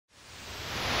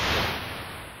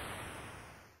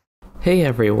Hey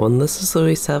everyone, this is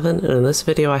Louis7, and in this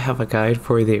video I have a guide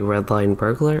for the Red Line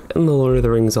Burglar in the Lord of the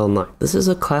Rings Online. This is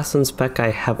a class and spec I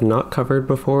have not covered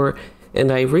before,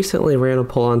 and I recently ran a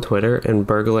poll on Twitter, and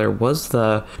Burglar was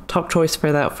the top choice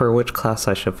for that for which class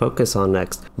I should focus on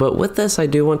next. But with this, I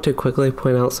do want to quickly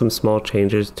point out some small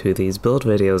changes to these build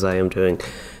videos I am doing.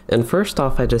 And first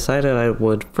off, I decided I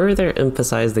would further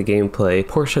emphasize the gameplay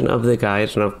portion of the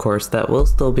guide, and of course that will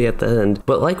still be at the end.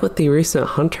 But like with the recent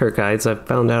Hunter guides, I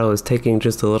found out it was taking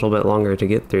just a little bit longer to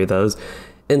get through those,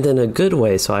 and in a good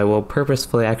way, so I will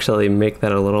purposefully actually make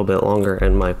that a little bit longer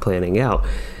in my planning out.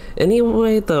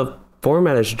 Anyway, the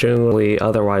format is generally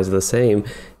otherwise the same,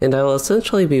 and I will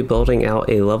essentially be building out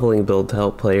a leveling build to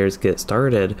help players get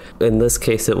started. In this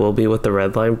case it will be with the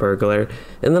Red Line Burglar,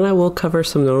 and then I will cover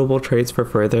some notable traits for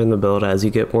further in the build as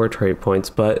you get more trait points.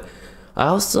 But I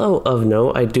also, of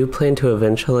note, I do plan to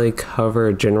eventually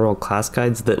cover general class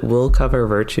guides that will cover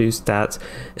virtue, stats,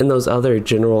 and those other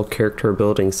general character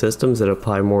building systems that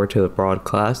apply more to the broad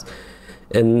class.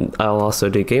 And I'll also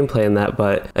do gameplay in that,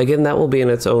 but again, that will be in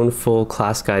its own full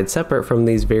class guide separate from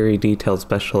these very detailed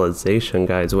specialization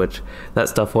guides, which that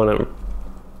stuff wouldn't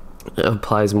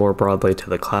applies more broadly to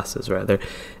the classes rather.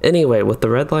 Anyway, with the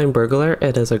Red Line Burglar,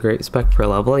 it is a great spec for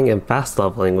leveling and fast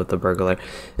leveling with the Burglar.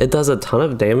 It does a ton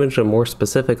of damage, and more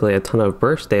specifically a ton of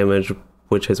burst damage,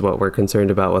 which is what we're concerned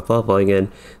about with leveling,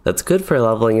 and that's good for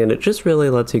leveling, and it just really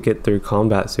lets you get through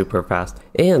combat super fast.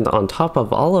 And on top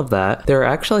of all of that, there are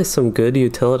actually some good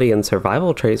utility and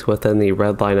survival traits within the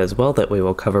Red Line as well that we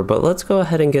will cover. But let's go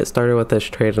ahead and get started with this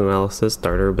trait analysis,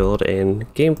 starter build,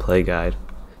 and gameplay guide.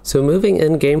 So moving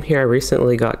in game here, I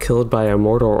recently got killed by a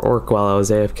mortal orc while I was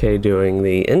AFK doing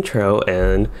the intro,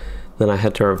 and then I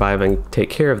had to revive and take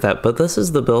care of that. But this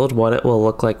is the build, what it will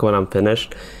look like when I'm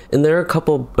finished. And there are a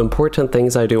couple important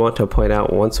things I do want to point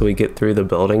out once we get through the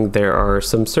building. There are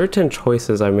some certain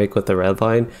choices I make with the Red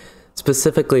Line,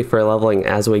 specifically for leveling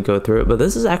as we go through it, but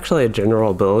this is actually a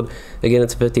general build. Again,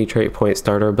 it's a 50 trait point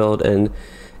starter build, and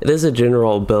it is a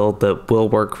general build that will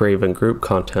work for even group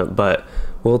content, but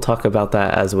we'll talk about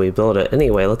that as we build it.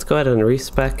 Anyway, let's go ahead and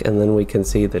respec, and then we can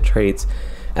see the traits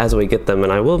as we get them,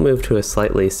 and I will move to a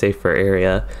slightly safer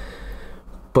area.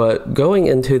 But going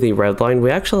into the Red Line, we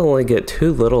actually only get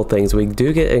two little things. We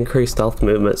do get increased stealth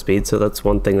movement speed, so that's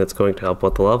one thing that's going to help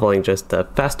with the leveling, just the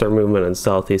faster movement and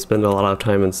stealth. You spend a lot of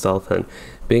time in stealth, and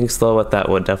being slow with that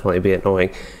would definitely be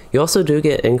annoying. You also do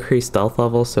get increased stealth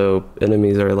level, so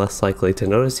enemies are less likely to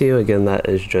notice you. Again, that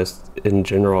is just in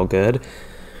general good.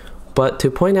 But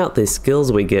to point out the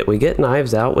skills we get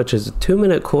Knives Out, which is a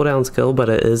 2-minute cooldown skill, but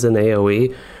it is an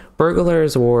AoE.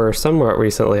 Burglars were somewhat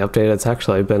recently updated. It's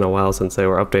actually been a while since they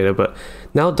were updated, but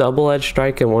now Double-Edged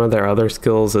Strike and one of their other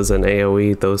skills is an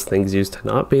AoE. Those things used to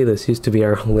not be. This used to be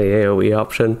our only AoE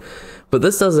option, but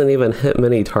this doesn't even hit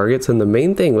many targets. And the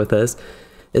main thing with this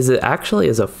is it actually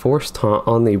is a force taunt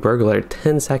on the Burglar,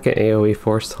 10-second AoE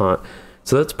force taunt.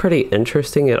 So that's pretty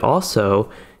interesting. It also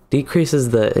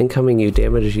decreases the incoming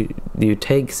damage you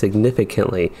take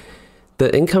significantly.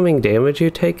 The incoming damage you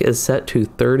take is set to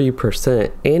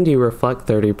 30%, and you reflect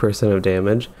 30% of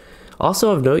damage.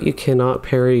 Also of note, you cannot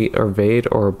parry, evade,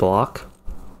 or block.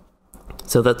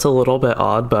 So that's a little bit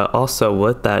odd, but also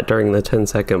with that, during the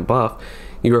 10-second buff,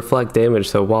 you reflect damage,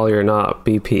 so while you're not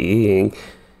BPEing,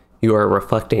 you are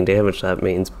reflecting damage, that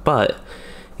means. But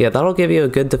yeah, that'll give you a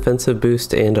good defensive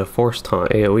boost and a force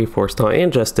taunt, AoE force taunt,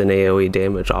 and just an AoE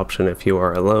damage option if you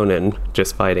are alone and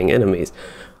just fighting enemies.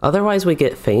 Otherwise, we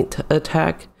get Feint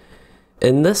Attack,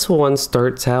 and this one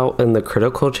starts out in the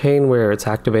critical chain where it's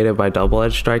activated by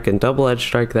Double-Edged Strike, and Double-Edged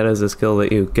Strike, that is a skill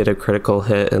that you get a critical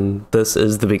hit, and this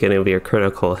is the beginning of your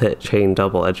critical hit chain,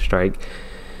 Double-Edged Strike.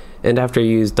 And after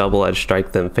you use Double-Edged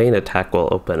Strike, then Feint Attack will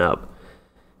open up.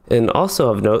 And also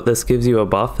of note, this gives you a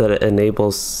buff that it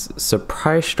enables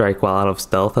Surprise Strike while out of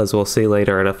stealth. As we'll see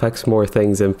later, it affects more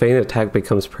things, and Feint Attack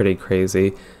becomes pretty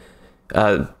crazy.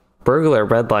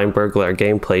 Red Line Burglar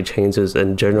gameplay changes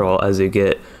in general as you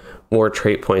get more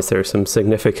trait points. There are some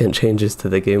significant changes to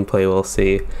the gameplay we'll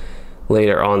see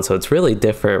later on, so it's really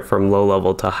different from low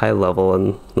level to high level,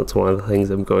 and that's one of the things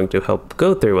I'm going to help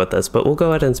go through with this. But we'll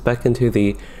go ahead and spec into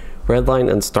the Red Line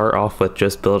and start off with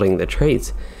just building the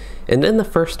traits. And in the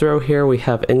first row here, we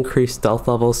have increased stealth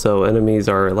level, so enemies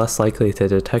are less likely to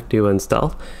detect you in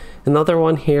stealth. Another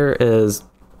one here is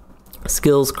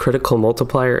skills critical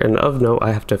multiplier, and of note,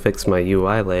 I have to fix my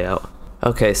UI layout.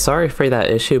 Okay, sorry for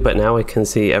that issue, but now we can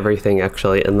see everything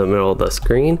actually in the middle of the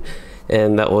screen,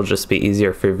 and that will just be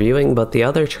easier for viewing. But the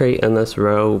other trait in this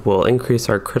row will increase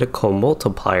our critical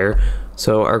multiplier,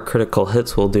 so our critical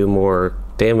hits will do more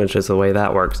damage is the way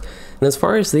that works. And as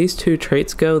far as these two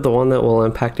traits go, the one that will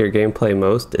impact your gameplay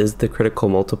most is the critical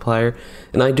multiplier.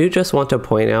 And I do just want to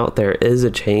point out there is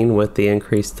a chain with the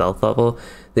increased stealth level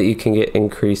that you can get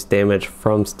increased damage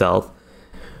from stealth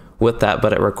with that,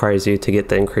 but it requires you to get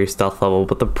the increased stealth level.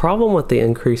 But the problem with the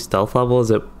increased stealth level is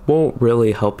it won't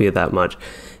really help you that much.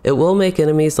 It will make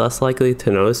enemies less likely to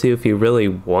notice you. If you really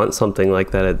want something like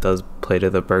that, it does play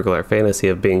to the burglar fantasy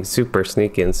of being super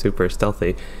sneaky and super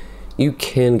stealthy. You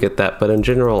can get that, but in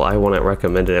general I wouldn't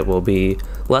recommend it. It will be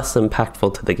less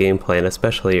impactful to the gameplay and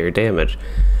especially your damage.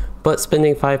 But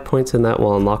spending 5 points in that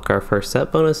will unlock our first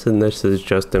set bonus, and this is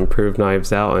just improved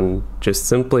Knives Out and just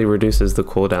simply reduces the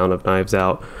cooldown of Knives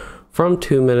Out from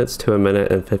 2 minutes to 1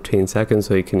 minute and 15 seconds,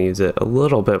 so you can use it a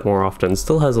little bit more often.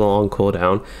 Still has a long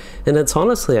cooldown, and it's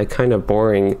honestly a kind of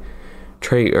boring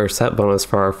trait or set bonus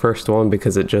for our first one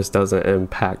because it just doesn't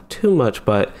impact too much,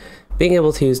 but being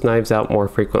able to use Knives Out more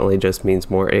frequently just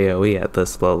means more AoE at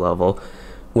this low level,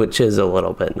 which is a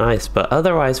little bit nice. But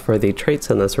otherwise, for the traits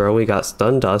in this row, we got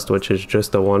Stun Dust, which is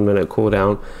just a 1 minute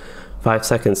cooldown,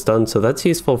 5-second stun, so that's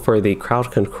useful for the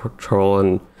crowd control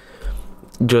and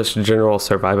just general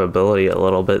survivability a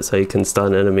little bit, so you can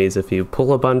stun enemies if you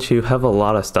pull a bunch. You have a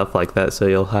lot of stuff like that, so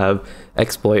you'll have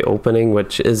Exploit Opening,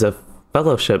 which is a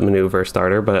fellowship maneuver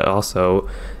starter, but also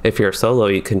if you're solo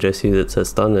you can just use it to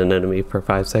stun an enemy for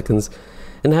 5 seconds,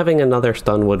 and having another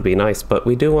stun would be nice. But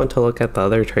we do want to look at the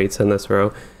other traits in this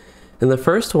row, and the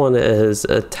first one is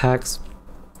attacks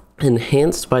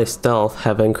enhanced by stealth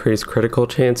have increased critical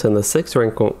chance, and the 6th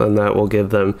rank and that will give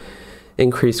them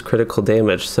increased critical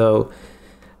damage. So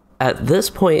at this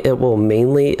point, it will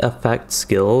mainly affect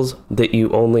skills that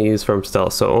you only use from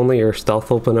stealth, so only your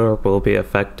stealth opener will be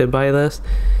affected by this.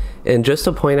 And just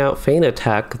to point out, Feint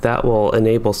Attack, that will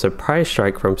enable Surprise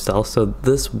Strike from stealth, so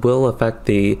this will affect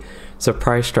the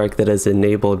Surprise Strike that is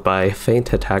enabled by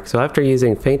Feint Attack. So after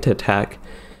using Feint Attack,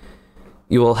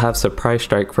 you will have Surprise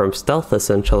Strike from stealth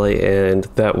essentially, and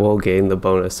that will gain the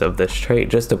bonus of this trait,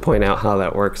 just to point out how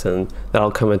that works, and that'll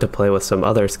come into play with some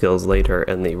other skills later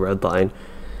in the red line.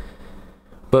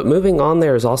 But moving on,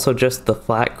 there is also just the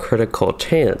flat critical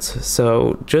chance.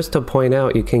 So just to point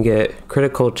out, you can get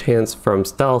critical chance from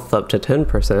stealth up to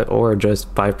 10% or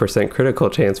just 5% critical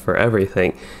chance for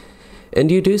everything. And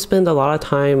you do spend a lot of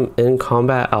time in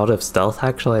combat out of stealth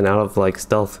actually, and out of like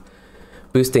stealth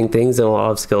boosting things, and a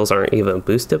lot of skills aren't even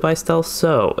boosted by stealth.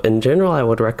 So in general, I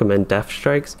would recommend Death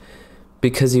Strikes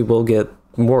because you will get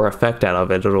more effect out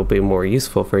of it. It'll be more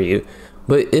useful for you.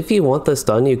 But if you want the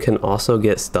stun, you can also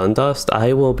get Stun Dust.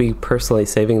 I will be personally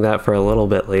saving that for a little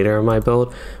bit later in my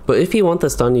build. But if you want the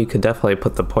stun, you could definitely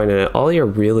put the point in it. All you're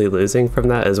really losing from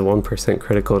that is 1%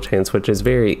 critical chance, which is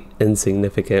very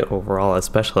insignificant overall,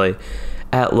 especially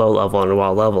at low level and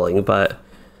while leveling. But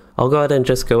I'll go ahead and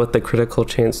just go with the critical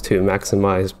chance to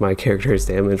maximize my character's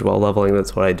damage while leveling.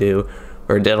 That's what I do,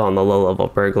 or did on the low level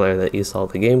burglar that you saw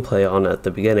the gameplay on at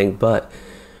the beginning. But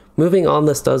moving on,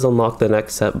 this does unlock the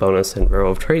next set bonus and row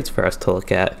of traits for us to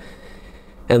look at.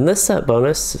 And this set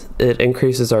bonus, it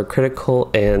increases our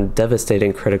critical and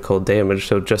devastating critical damage,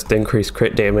 so just increased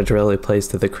crit damage really plays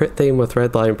to the crit theme with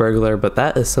Redline Burglar, but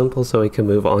that is simple, so we can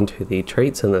move on to the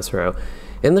traits in this row.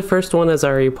 And the first one, as I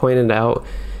already pointed out,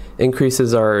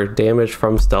 increases our damage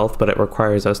from stealth, but it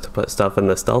requires us to put stuff in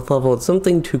the stealth level. It's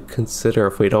something to consider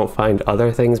if we don't find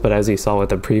other things, but as you saw with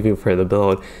the preview for the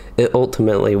build, it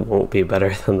ultimately won't be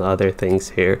better than the other things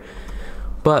here.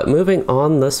 But moving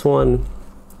on, this one,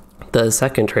 the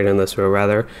second trait in this row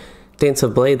rather, Dance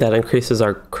of Blade, that increases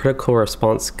our critical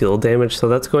response skill damage, so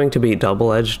that's going to be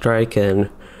Double-Edged Strike and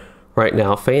right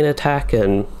now Feint Attack,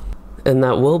 and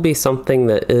that will be something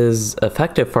that is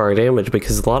effective for our damage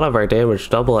because a lot of our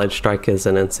damage, Double-Edged Strike is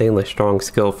an insanely strong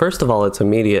skill. First of all, it's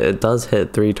immediate, it does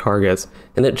hit 3 targets,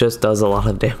 and it just does a lot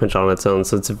of damage on its own,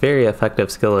 so it's a very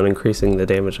effective skill, and increasing the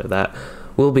damage of that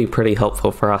will be pretty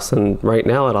helpful for us. And right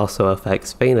now it also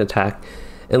affects Feint Attack,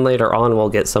 and later on we'll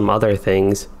get some other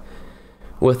things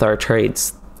with our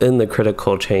traits in the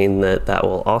critical chain that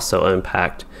will also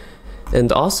impact. And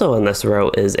also in this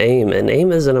row is Aim, and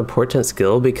Aim is an important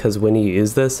skill because when you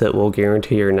use this, it will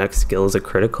guarantee your next skill is a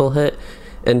critical hit,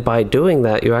 and by doing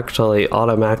that, you actually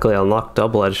automatically unlock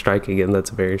Double-Edged Strike again. That's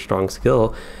a very strong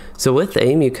skill. So with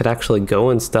Aim, you could actually go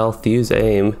in stealth, use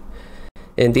Aim,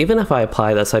 and even if I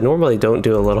apply this, I normally don't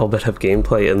do a little bit of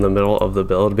gameplay in the middle of the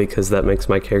build because that makes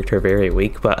my character very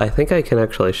weak, but I think I can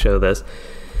actually show this,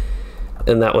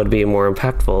 and that would be more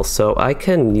impactful. So I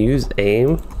can use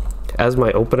Aim as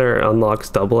my opener, unlocks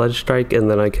Double-Edged Strike,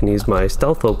 and then I can use my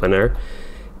stealth opener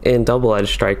and Double-Edged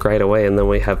Strike right away, and then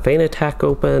we have Feint Attack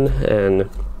open, and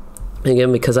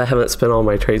Again, because I haven't spent all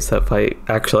my traits, that fight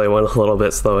actually went a little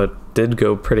bit slow. It did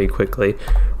go pretty quickly.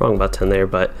 Wrong button there,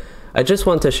 but I just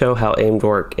want to show how aimed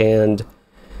work, and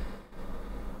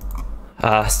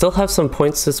still have some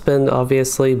points to spend,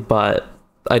 obviously, but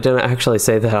I didn't actually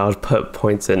say that I would put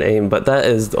points in aim, but that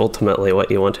is ultimately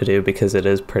what you want to do because it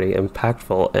is pretty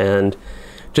impactful. And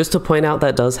just to point out,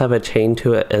 that does have a chain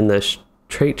to it in this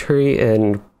trait tree,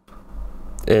 and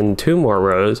in 2 more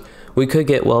rows we could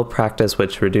get well practice,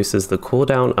 which reduces the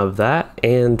cooldown of that,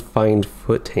 and find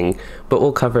footing, but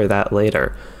we'll cover that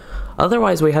later.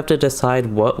 Otherwise, we have to decide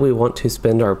what we want to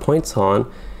spend our points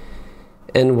on,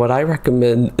 and what I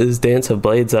recommend is Dance of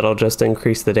Blades. That'll just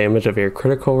increase the damage of your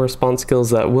critical response skills.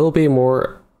 That will be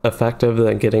more effective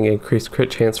than getting increased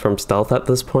crit chance from stealth at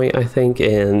this point, I think.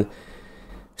 And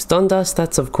Stun Dust,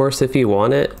 that's of course if you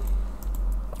want it,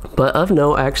 but of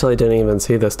note, I actually didn't even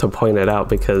see this to point it out,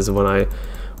 because when I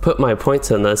put my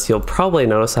points in this, you'll probably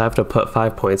notice I have to put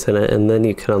 5 points in it, and then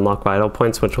you can unlock vital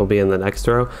points, which will be in the next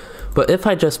row. But if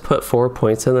I just put 4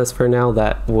 points in this for now,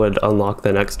 that would unlock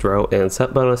the next row and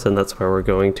set bonus, and that's where we're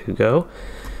going to go.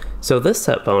 So this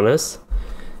set bonus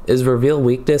is Reveal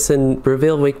Weakness, and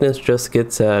Reveal Weakness just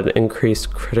gets an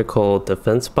increased critical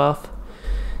defense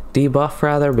debuff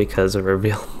rather, because of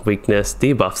Reveal Weakness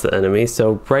debuffs the enemy.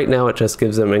 So right now it just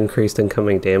gives them increased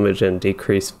incoming damage and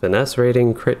decreased finesse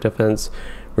rating, crit defense,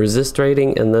 resist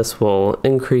rating, and this will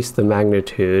increase the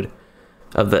magnitude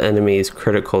of the enemy's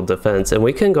critical defense. And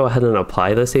we can go ahead and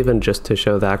apply this even just to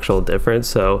show the actual difference.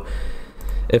 So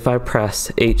if I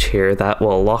press H here, that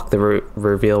will lock the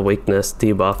Reveal Weakness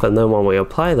debuff, and then when we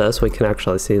apply this, we can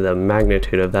actually see the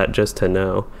magnitude of that just to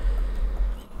know.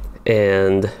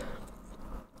 And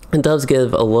it does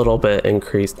give a little bit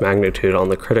increased magnitude on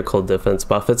the critical defense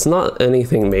buff. It's not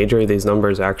anything major. These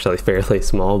numbers are actually fairly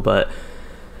small, but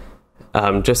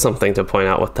just something to point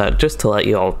out with that, just to let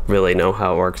you all really know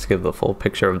how it works, give the full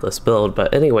picture of this build.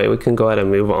 But anyway, we can go ahead and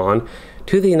move on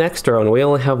to the next row, and we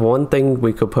only have one thing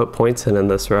we could put points in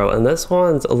this row, and this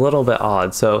one's a little bit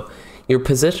odd. So your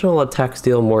positional attacks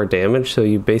deal more damage, so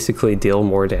you basically deal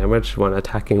more damage when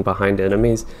attacking behind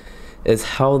enemies, is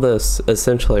how this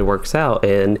essentially works out.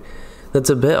 And that's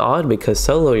a bit odd because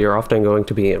solo, you're often going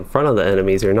to be in front of the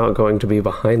enemies, you're not going to be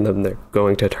behind them, they're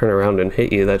going to turn around and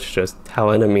hit you. That's just how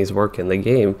enemies work in the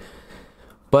game.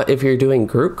 But if you're doing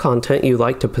group content, you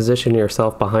like to position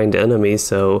yourself behind enemies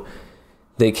so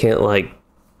they can't, like,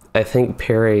 I think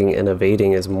parrying and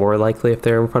evading is more likely if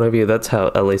they're in front of you. That's how,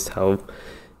 at least how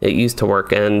it used to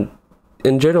work. And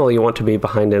in general, you want to be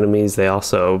behind enemies. They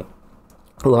also,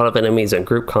 a lot of enemies in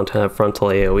group content have frontal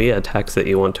AoE attacks that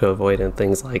you want to avoid and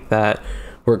things like that,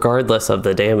 regardless of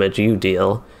the damage you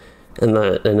deal and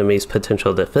the enemy's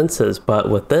potential defenses. But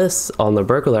with this on the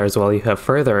burglar as well, you have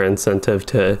further incentive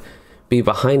to be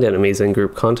behind enemies in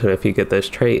group content if you get this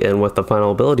trait. And with the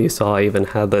final build you saw, I even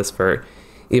had this for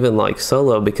even like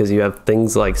solo, because you have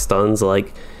things like stuns,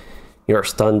 like your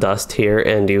Stun Dust here,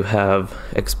 and you have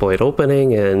Exploit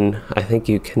Opening, and I think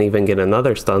you can even get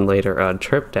another stun later,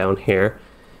 Trip down here,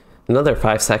 another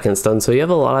 5-second stun. So you have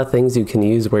a lot of things you can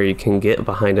use where you can get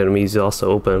behind enemies. You also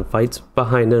open fights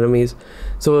behind enemies.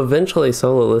 So eventually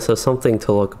solo, this is something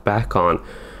to look back on.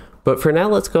 But for now,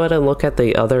 let's go ahead and look at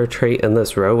the other trait in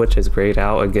this row, which is Grayed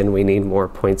Out. Again, we need more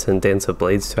points in Dance of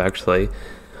Blades to actually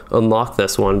unlock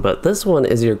this one, but this one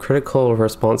is your critical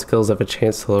response skills have a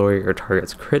chance to lower your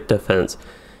target's crit defense.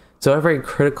 So every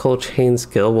critical chain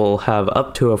skill will have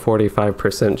up to a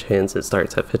 45% chance. It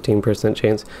starts at 15%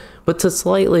 chance, but to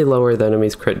slightly lower the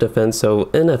enemy's crit defense. So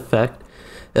in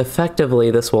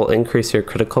effectively this will increase your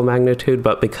critical magnitude,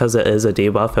 but because it is a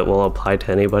debuff, it will apply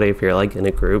to anybody. If you're like in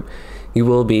a group, you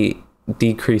will be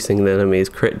decreasing the enemy's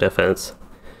crit defense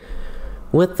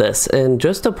with this. And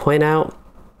just to point out,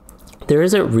 there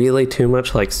isn't really too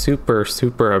much like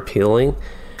super appealing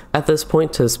at this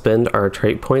point to spend our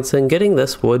trait points in. Getting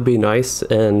this would be nice,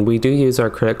 and we do use our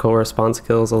critical response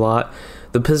skills a lot.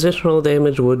 The positional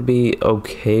damage would be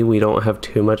okay. We don't have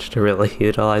too much to really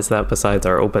utilize that besides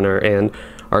our opener and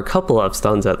our couple of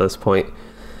stuns at this point.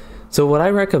 So what I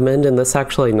recommend, and this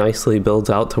actually nicely builds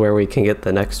out to where we can get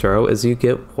the next row, is you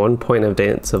get 1 point of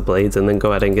Dance of Blades and then go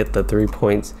ahead and get the 3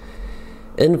 points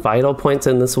in vital points,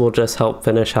 and this will just help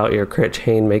finish out your crit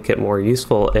chain, make it more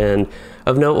useful. And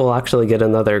of note, we'll actually get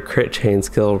another crit chain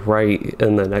skill right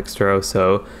in the next row,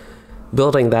 so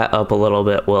building that up a little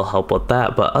bit will help with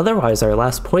that. But otherwise, our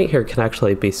last point here can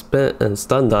actually be spent in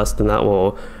Stun Dust, and that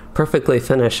will perfectly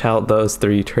finish out those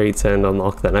 3 traits and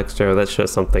unlock the next row. That's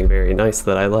just something very nice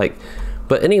that I like.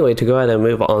 But anyway, to go ahead and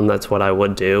move on, that's what I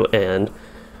would do, and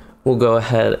we'll go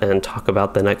ahead and talk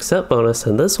about the next set bonus.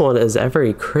 And this one is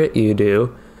every crit you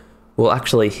do will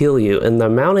actually heal you, and the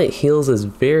amount it heals is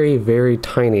very, very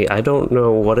tiny. I don't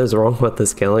know what is wrong with the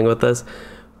scaling with this,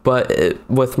 but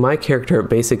with my character it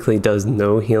basically does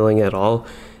no healing at all.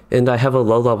 And I have a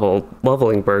low level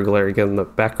leveling burglar, again the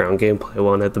background gameplay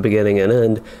one at the beginning and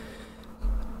end.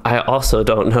 I also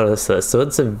don't notice this, so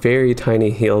it's a very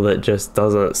tiny heal that just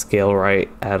doesn't scale right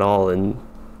at all, and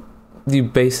you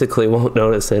basically won't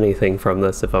notice anything from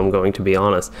this if I'm going to be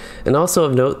honest. And also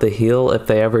of note, the heal, if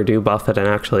they ever do buff it and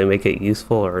actually make it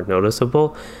useful or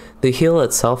noticeable, the heal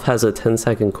itself has a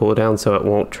 10-second cooldown, so it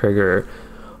won't trigger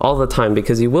all the time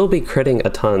because you will be critting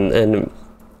a ton. And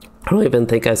I don't even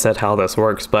think I said how this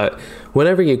works, but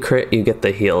whenever you crit you get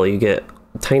the heal. You get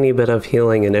a tiny bit of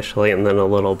healing initially and then a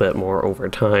little bit more over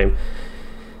time.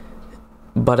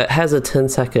 But it has a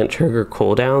 10-second trigger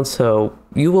cooldown, so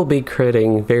you will be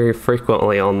critting very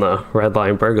frequently on the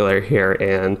Redline Burglar here,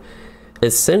 and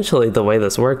essentially the way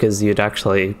this works is you'd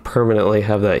actually permanently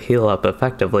have that heal up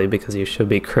effectively because you should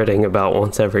be critting about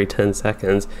once every 10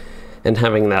 seconds and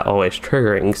having that always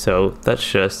triggering. So that's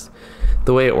just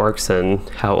the way it works and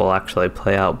how it will actually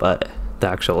play out, but the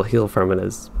actual heal from it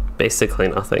is basically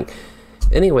nothing.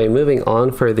 Anyway, moving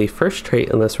on, for the first trait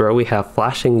in this row we have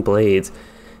Flashing Blades.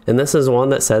 And this is one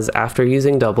that says after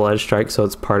using double-edged strike, so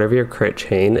it's part of your crit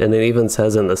chain, and it even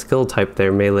says in the skill type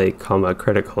there melee,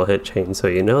 critical hit chain, so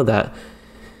you know that.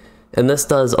 And this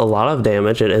does a lot of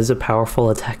damage. It is a powerful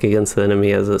attack against the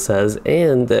enemy, as it says,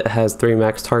 and it has 3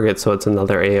 max targets, so it's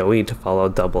another AoE to follow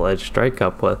double-edged strike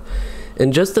up with.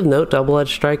 And just of note,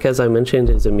 double-edged strike, as I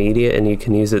mentioned, is immediate, and you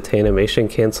can use it to animation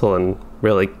cancel and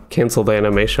really cancel the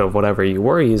animation of whatever you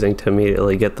were using to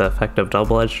immediately get the effect of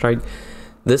double-edged strike.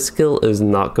 This skill is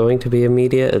not going to be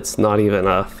immediate. It's not even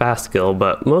a fast skill,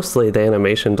 but mostly the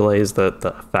animation delays that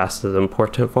the fast is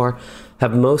important for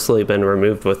have mostly been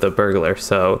removed with the burglar,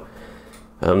 so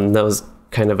that was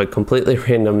kind of a completely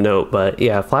random note. But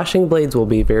yeah, Flashing Blades will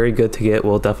be very good to get,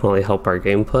 will definitely help our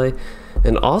gameplay.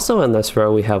 And also in this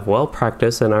row we have Well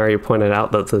Practiced, and I already pointed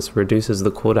out that this reduces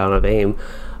the cooldown of aim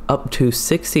up to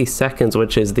 60 seconds,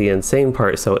 which is the insane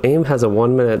part. So aim has a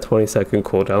 1 minute 20-second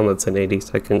cooldown, that's an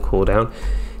 80-second cooldown.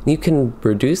 You can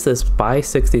reduce this by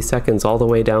 60 seconds all the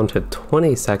way down to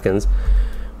 20 seconds,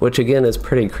 which again is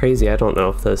pretty crazy. I don't know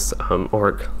if this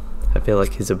orc, I feel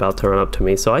like he's about to run up to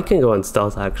me, so I can go in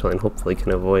stealth actually and hopefully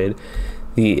can avoid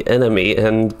the enemy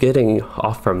and getting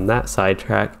off from that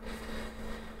sidetrack.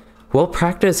 Well,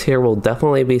 practice here will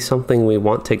definitely be something we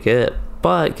want to get,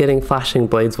 but getting Flashing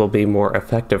Blades will be more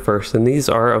effective first, and these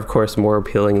are of course more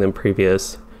appealing than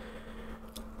previous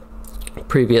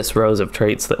rows of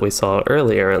traits that we saw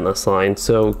earlier in this line.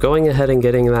 So going ahead and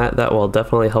getting that will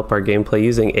definitely help our gameplay.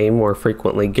 Using aim more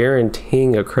frequently,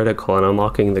 guaranteeing a critical and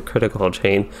unlocking the critical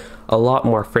chain a lot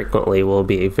more frequently will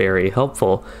be very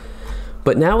helpful.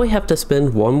 But now we have to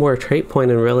spend one more trait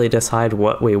point and really decide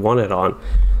what we want it on.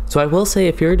 So I will say,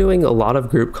 if you're doing a lot of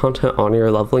group content on your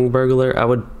leveling burglar, I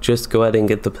would just go ahead and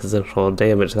get the potential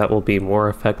damage. That will be more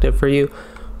effective for you.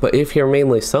 But if you're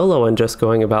mainly solo and just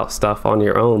going about stuff on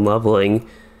your own, leveling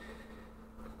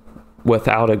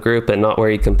without a group and not where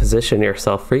you can position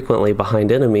yourself frequently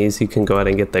behind enemies, you can go ahead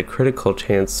and get the critical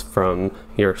chance from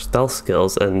your stealth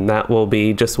skills, and that will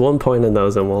be just 1 point in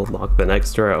those and we'll unlock the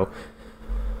next row.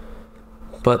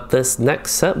 But this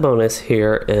next set bonus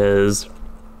here is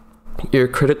your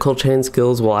critical chain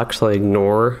skills will actually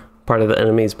ignore part of the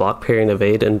enemy's block, parry, and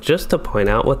evade. And just to point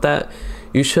out with that,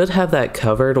 you should have that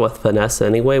covered with finesse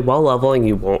anyway. While leveling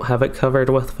you won't have it covered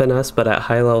with finesse, but at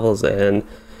high levels and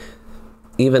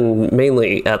even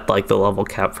mainly at like the level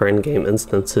cap for in-game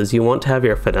instances, you want to have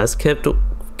your finesse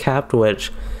capped, which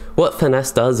what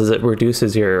finesse does is it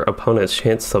reduces your opponent's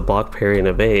chance to block, parry, and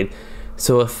evade.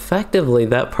 So effectively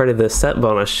that part of this set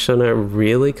bonus shouldn't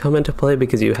really come into play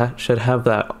because you should have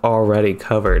that already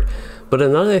covered. But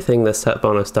another thing this set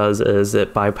bonus does is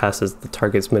it bypasses the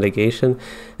target's mitigation.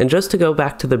 And just to go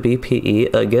back to the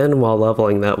BPE, again while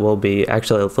leveling that will be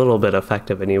actually a little bit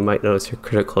effective, and you might notice your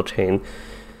critical chain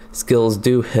skills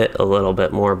do hit a little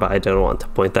bit more, but I don't want to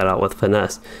point that out with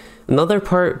finesse. Another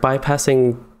part,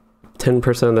 bypassing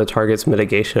 10% of the target's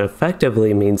mitigation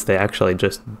effectively means they actually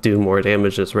just do more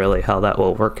damage, is really how that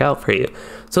will work out for you.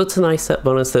 So it's a nice set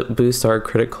bonus that boosts our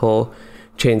critical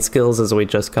chain skills, as we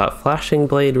just got Flashing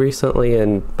Blade recently,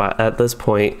 and at this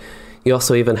point you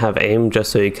also even have aim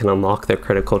just so you can unlock the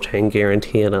critical chain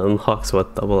guarantee, and it unlocks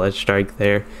with double-edged strike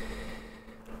there.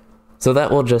 So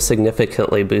that will just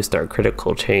significantly boost our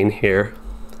critical chain here.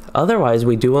 Otherwise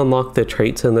we do unlock the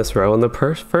traits in this row, and the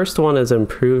first one is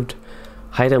improved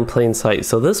Hide in Plain Sight.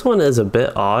 So this one is a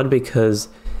bit odd because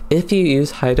if you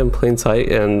use Hide in Plain Sight,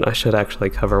 and I should actually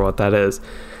cover what that is.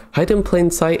 Hide in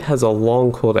Plain Sight has a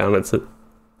long cooldown. It's a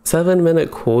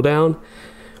 7-minute cooldown,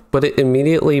 but it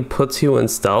immediately puts you in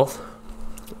stealth,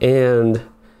 and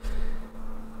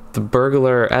the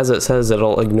burglar, as it says,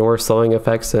 it'll ignore slowing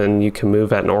effects and you can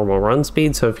move at normal run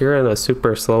speed. So if you're in a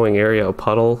super slowing area, a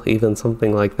puddle, even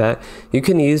something like that, you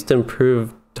can use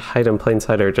improved Hide in Plain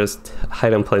Sight, or just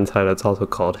Hide in Plain Sight. It's also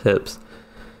called hips.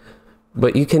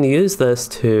 But you can use this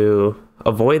to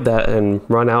avoid that and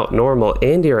run out normal,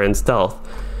 and you're in stealth.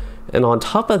 And on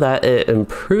top of that, it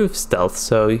improves stealth.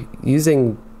 So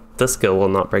using this skill will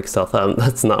not break stealth.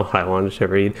 That's not what I wanted to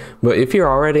read. But if you're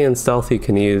already in stealth, you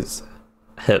can use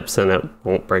hips and it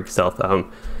won't break stealth.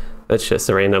 That's just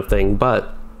a random thing.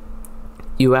 But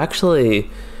you actually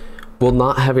will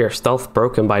not have your stealth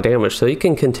broken by damage. So you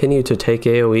can continue to take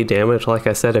AoE damage. Like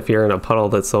I said, if you're in a puddle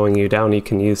that's slowing you down, you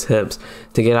can use hips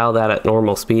to get out of that at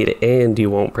normal speed, and you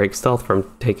won't break stealth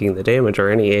from taking the damage or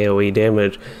any AoE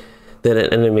damage that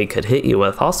an enemy could hit you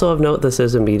with. Also of note, this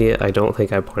is immediate. I don't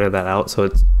think I pointed that out, so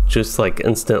it's just like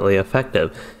instantly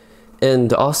effective.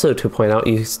 And also to point out,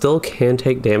 you still can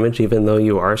take damage even though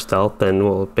you are stealth, and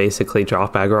will basically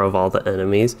drop aggro of all the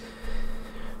enemies.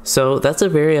 So that's a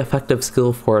very effective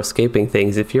skill for escaping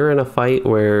things. If you're in a fight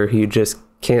where you just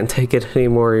can't take it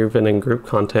anymore, even in group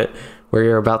content where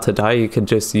you're about to die, you could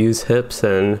just use hips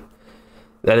and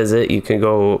that is it. You can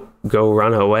go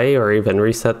run away or even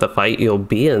reset the fight. You'll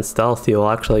be in stealth. You'll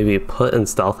actually be put in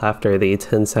stealth after the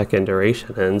 10-second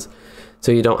duration ends.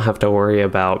 So you don't have to worry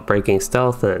about breaking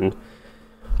stealth and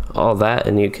all that,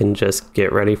 and you can just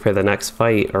get ready for the next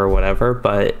fight or whatever.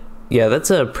 But yeah, that's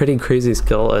a pretty crazy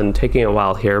skill and taking a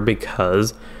while here,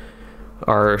 because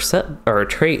our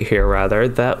trait here rather,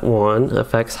 that one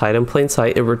affects Hide in Plain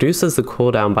Sight. It reduces the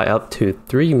cooldown by up to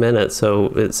 3 minutes, so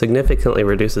it significantly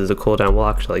reduces the cooldown. We'll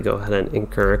actually go ahead and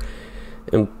anchor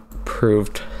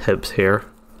improved hips here,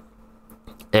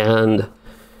 and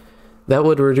that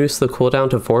would reduce the cooldown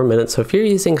to 4 minutes. So if you're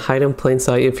using Hide in Plain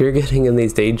Sight, if you're getting in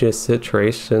these dangerous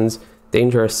situations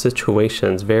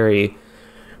very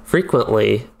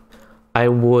frequently, I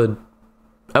would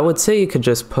say you could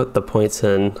just put the points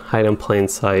in Hide in Plain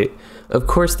Sight. Of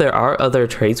course, there are other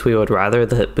traits we would rather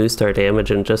that boost our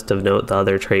damage, and just of note, the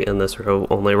other trait in this row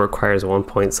only requires 1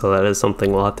 point, so that is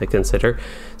something we'll have to consider.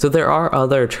 So there are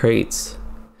other traits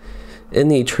in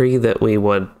the tree that we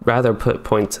would rather put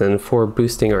points in for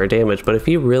boosting our damage, but if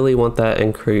you really want that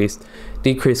decreased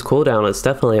cooldown, it's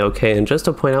definitely okay. And just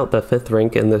to point out, the 5th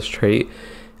rank in this trait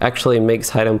actually makes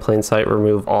Hide in Plain Sight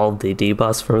remove all the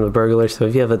debuffs from the burglar. So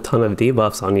if you have a ton of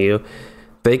debuffs on you,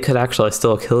 they could actually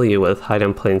still kill you with Hide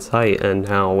in Plain Sight. And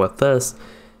now with this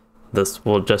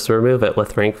will just remove it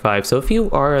with rank 5. So if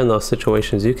you are in those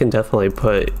situations, you can definitely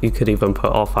you could even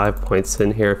put all 5 points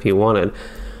in here if you wanted.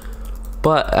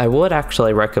 But I would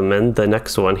actually recommend the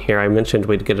next one here. I mentioned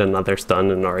we'd get another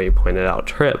stun and already pointed out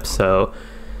trip. So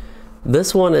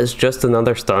this one is just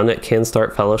another stun. It can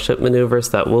start fellowship maneuvers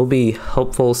that will be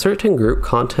helpful. Certain group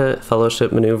content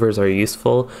fellowship maneuvers are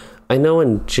useful. I know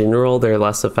in general they're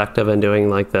less effective in doing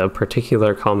like the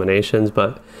particular combinations,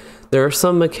 but there are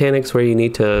some mechanics where you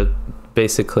need to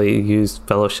basically use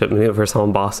fellowship maneuvers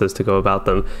on bosses to go about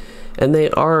them, and they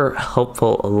are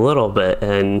helpful a little bit.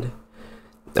 And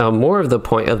more of the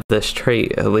point of this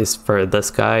trait, at least for this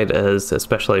guide, is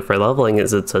especially for leveling,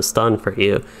 is it's a stun for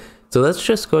you. So that's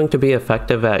just going to be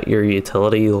effective at your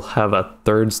utility. You'll have a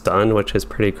 3rd stun, which is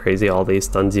pretty crazy, all these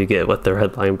stuns you get with the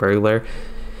Redline Burglar.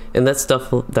 And that's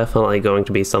definitely going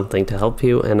to be something to help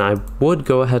you, and I would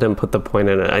go ahead and put the point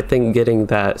in it. I think getting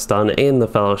that stun and the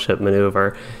fellowship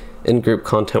maneuver in group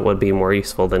content would be more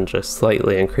useful than just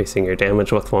slightly increasing your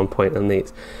damage with 1 point in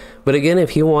these. But again,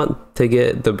 if you want to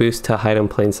get the boost to Hide in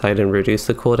Plain Sight and reduce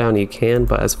the cooldown, you can.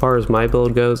 But as far as my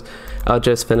build goes, I'll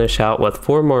just finish out with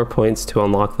 4 more points to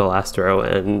unlock the last row,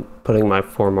 and putting my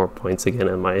 4 more points again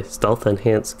in my Stealth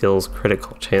Enhanced Skills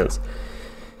Critical Chance.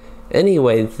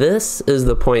 Anyway, this is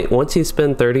the point. Once you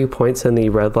spend 30 points in the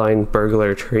Redline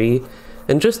Burglar tree,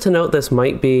 and just to note, this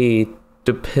might be,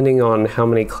 depending on how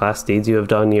many class deeds you have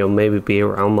done, you'll maybe be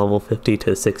around level 50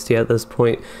 to 60 at this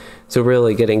point. So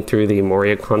really getting through the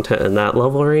Moria content in that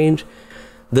level range.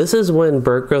 This is when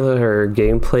burglar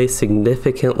gameplay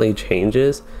significantly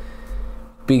changes,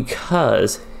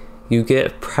 because you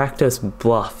get practice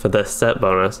bluff for the set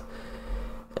bonus.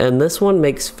 And this one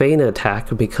makes feint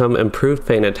attack become improved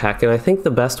feint attack. And I think the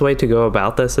best way to go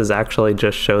about this is actually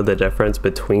just show the difference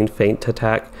between feint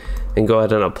attack, and go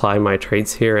ahead and apply my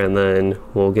traits here, and then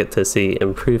we'll get to see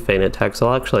improved feint attack. So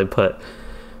I'll actually put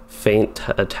feint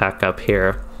attack up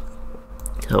here.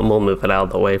 We'll move it out of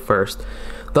the way first.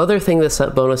 The other thing the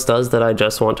set bonus does that I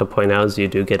just want to point out is you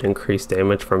do get increased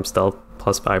damage from stealth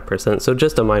plus 5%, so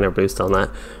just a minor boost on that.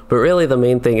 But really the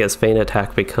main thing is feint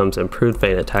attack becomes improved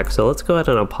feint attack. So let's go ahead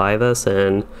and apply this,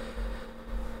 and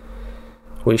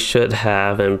we should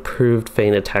have improved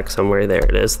feint attack somewhere. There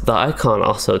it is. The icon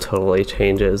also totally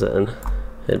changes and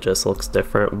it just looks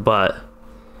different, but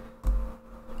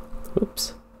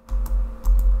oops.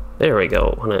 There we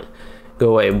go. I want to go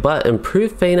away. But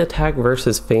improved feint attack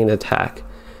versus feint attack.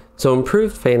 So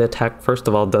improved feint attack, first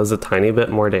of all, does a tiny bit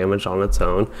more damage on its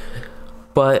own,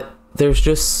 but there's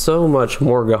just so much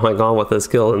more going on with this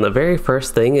skill. And the very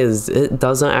first thing is it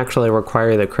doesn't actually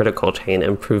require the critical chain,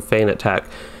 improved feint attack.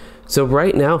 So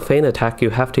right now, feint attack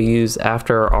you have to use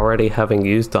after already having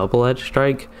used double-edged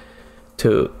strike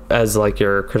as like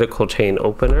your critical chain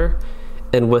opener.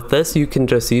 And with this, you can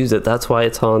just use it. That's why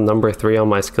it's on number 3 on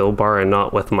my skill bar and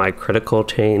not with my critical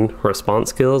chain response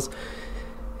skills.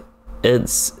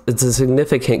 It's a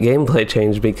significant gameplay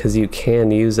change because you can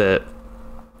use it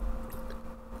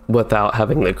without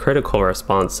having the critical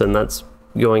response, and that's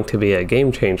going to be a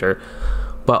game changer.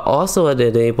 But also it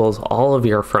enables all of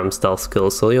your from stealth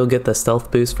skills, so you'll get the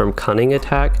stealth boost from cunning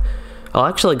attack. I'll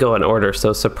actually go in order.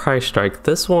 So surprise strike,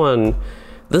 this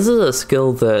is a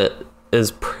skill that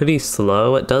is pretty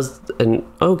slow. It does an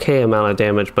okay amount of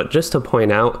damage, but just to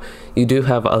point out, you do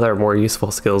have other more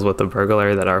useful skills with the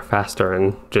burglar that are faster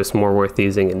and just more worth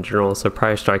using in general.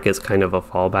 Surprise strike is kind of a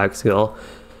fallback skill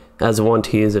as one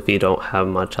to use if you don't have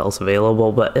much else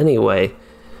available. But anyway,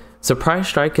 surprise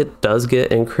strike, it does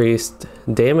get increased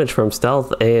damage from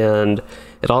stealth, and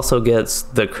it also gets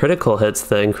the critical hits,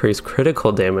 the increased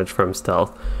critical damage from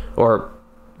stealth, or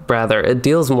rather, it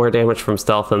deals more damage from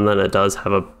stealth, and then it does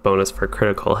have a bonus for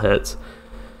critical hits.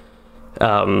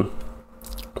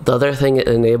 The other thing it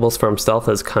enables from stealth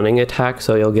is cunning attack,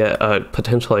 so you'll get a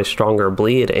potentially stronger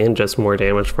bleed and just more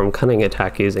damage from cunning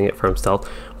attack using it from stealth.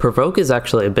 Provoke is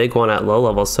actually a big one at low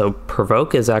levels, so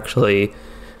provoke is actually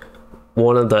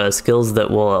one of the skills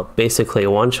that will basically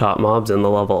one-shot mobs in the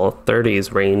level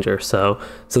 30s range or so.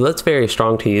 So that's very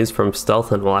strong to use from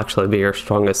stealth and will actually be your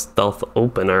strongest stealth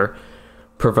opener.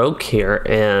 Provoke here,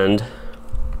 and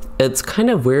it's kind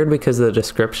of weird because the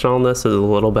description on this is a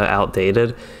little bit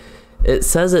outdated. It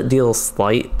says it deals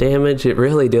slight damage. It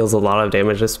really deals a lot of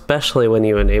damage, especially when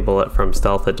you enable it from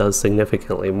stealth. It does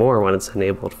significantly more when it's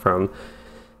enabled from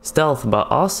stealth, but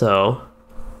also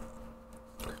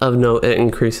of note, it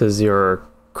increases your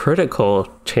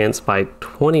critical chance by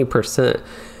 20%,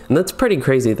 and that's pretty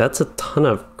crazy. That's a ton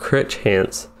of crit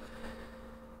chance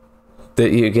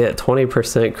that you get.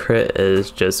 20% crit is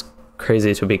just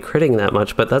crazy to be critting that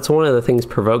much, but that's one of the things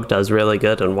Provoke does really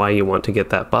good and why you want to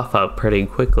get that buff up pretty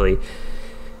quickly.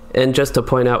 And just to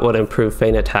point out what improved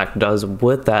feint attack does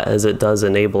with that is it does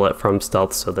enable it from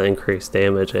stealth, so the increased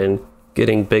damage, and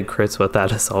getting big crits with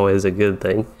that is always a good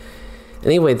thing.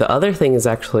 Anyway, the other thing is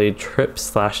actually trip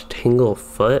 / tingle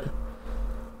foot.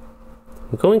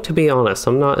 I'm going to be honest,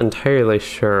 I'm not entirely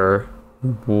sure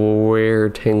where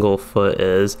tingle foot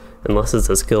is, unless it's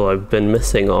a skill I've been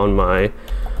missing on my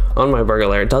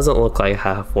burglar. It doesn't look like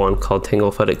I have one called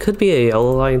tingle foot. It could be a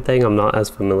yellow line thing. I'm not as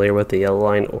familiar with the yellow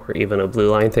line, or even a blue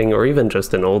line thing, or even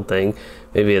just an old thing.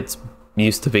 Maybe it's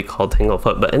used to be called tingle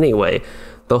foot. But anyway,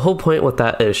 the whole point with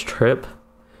that is trip.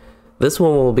 This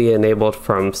one will be enabled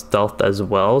from stealth as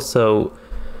well. So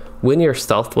when you're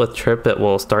stealthed with trip, it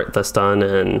will start the stun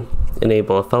and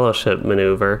enable a fellowship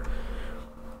maneuver.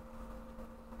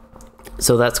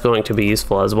 So that's going to be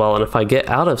useful as well. And if I get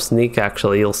out of sneak,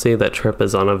 actually, you'll see that trip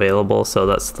is unavailable. So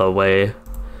that's the way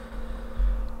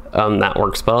that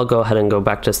works. But I'll go ahead and go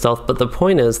back to stealth. But the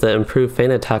point is that improved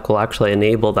feint attack will actually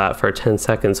enable that for 10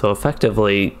 seconds. So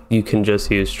effectively, you can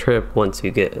just use trip once you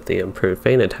get the improved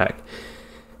feint attack.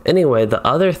 Anyway, the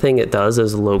other thing it does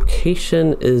is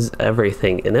location is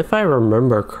everything. And if I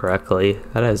remember correctly,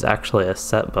 that is actually a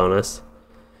set bonus.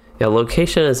 Yeah,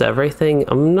 location is everything.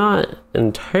 I'm not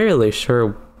entirely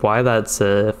sure why that's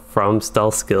from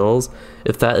stealth skills.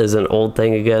 If that is an old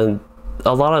thing again,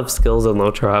 a lot of skills in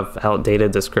LOTRO have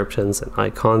outdated descriptions and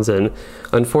icons, and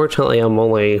unfortunately I'm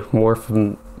only more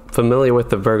familiar with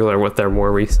the burglar with their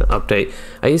more recent update.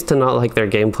 I used to not like their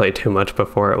gameplay too much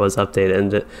before it was updated,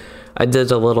 and I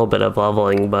did a little bit of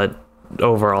leveling, but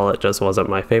overall it just wasn't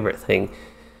my favorite thing.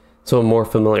 So I'm more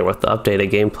familiar with the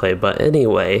updated gameplay. But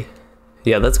anyway,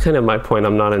 yeah, that's kind of my point.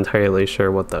 I'm not entirely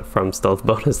sure what the from stealth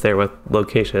bonus there with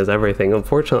location is everything,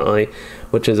 unfortunately,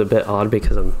 which is a bit odd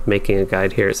because I'm making a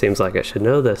guide here. It seems like I should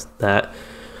know that.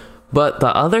 But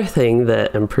the other thing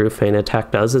that improved feint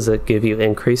attack does is it give you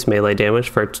increased melee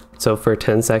damage. So for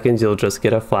 10 seconds, you'll just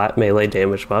get a flat melee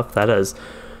damage buff. That is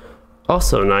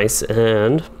also nice.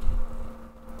 And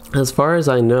as far as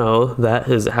I know, that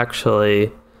is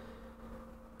actually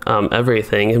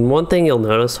everything. And one thing you'll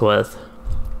notice with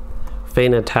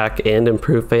feint attack and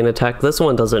improved feint attack, this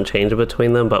one doesn't change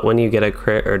between them, but when you get a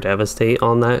crit or devastate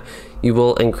on that, you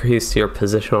will increase your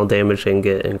positional damage and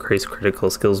get increased critical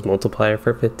skills multiplier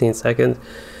for 15 seconds.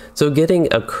 So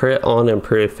getting a crit on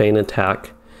improved feint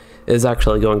attack is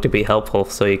actually going to be helpful,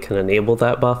 so you can enable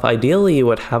that buff. Ideally you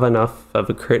would have enough of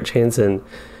a crit chance and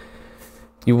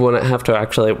you wouldn't have to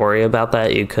actually worry about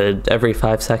that. You could, every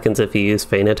 5 seconds if you use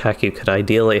feint attack, you could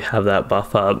ideally have that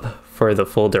buff up for the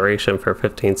full duration for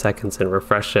 15 seconds and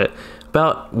refresh it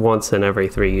about once in every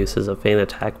 3 uses of feint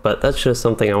attack. But that's just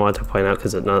something I wanted to point out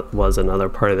because it was another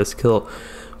part of the skill.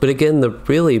 But again, the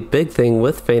really big thing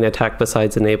with feint attack,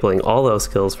 besides enabling all those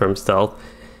skills from stealth,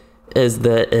 is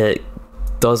that it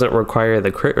doesn't require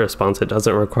the crit response. It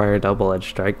doesn't require double-edged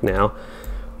strike now.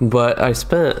 But I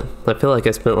feel like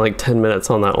I spent like 10 minutes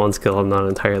on that one skill. I'm not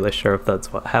entirely sure if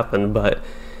that's what happened, but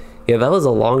yeah, that was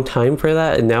a long time for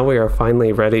that, and now we are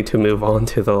finally ready to move on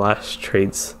to the last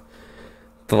traits.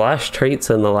 The last traits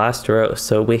in the last row.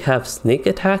 So we have sneak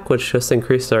attack, which just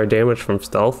increases our damage from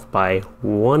stealth by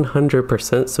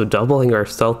 100%, so doubling our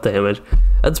stealth damage.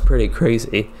 That's pretty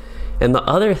crazy. And the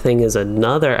other thing is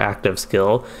another active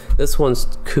skill. This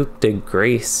one's coup de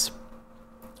grace,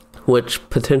 which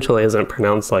potentially isn't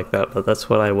pronounced like that, but that's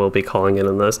what I will be calling it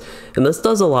in this. And this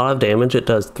does a lot of damage. It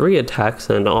does 3 attacks,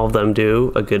 and all of them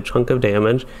do a good chunk of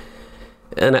damage.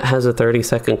 And it has a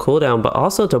 30-second cooldown, but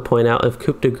also to point out, if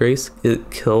coup de grace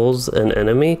kills an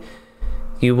enemy,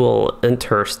 you will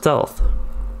enter stealth.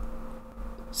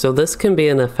 So this can be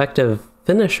an effective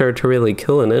finisher to really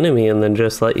kill an enemy and then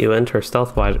just let you enter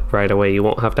stealth right away. You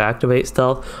won't have to activate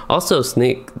stealth. Also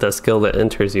sneak, the skill that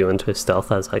enters you into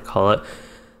stealth, as I call it,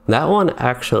 that one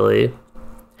actually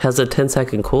has a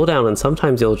 10-second cooldown, and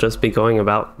sometimes you'll just be going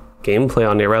about gameplay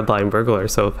on your redline burglar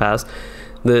so fast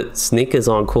that sneak is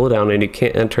on cooldown and you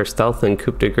can't enter stealth, and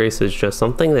coup de grace is just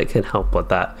something that can help with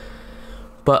that.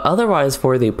 But otherwise,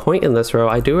 for the point in this row,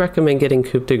 I do recommend getting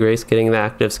coup de grace, getting the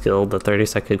active skill, the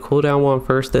 30-second cooldown one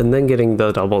first, and then getting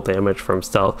the double damage from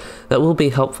stealth. That will be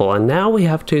helpful. And now we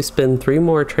have to spend 3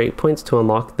 more trait points to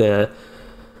unlock the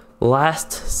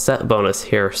last set bonus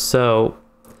here. So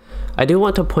I do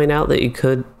want to point out that you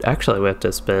could, actually we have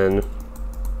to spend,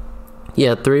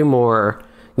 yeah, 3 more,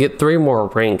 get 3 more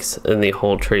ranks in the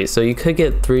whole tree. So you could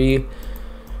get 3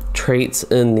 traits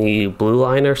in the blue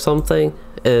line or something.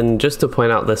 And just to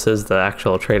point out, this is the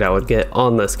actual trait I would get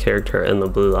on this character in the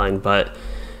blue line, but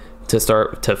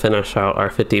to finish out our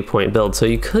 50-point build. So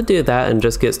you could do that and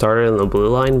just get started in the blue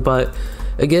line, but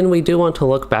again, we do want to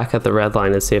look back at the red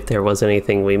line and see if there was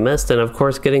anything we missed, and of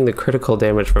course getting the critical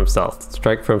damage from stealth.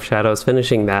 Strike from shadows,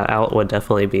 finishing that out would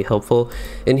definitely be helpful.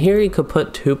 And here you could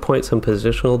put 2 points in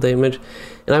positional damage.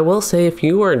 And I will say, if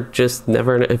you are just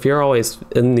if you're always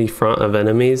in the front of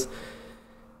enemies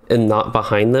and not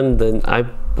behind them, then I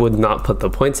would not put the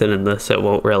points in this. It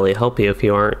won't really help you if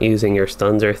you aren't using your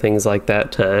stuns or things like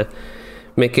that to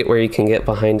make it where you can get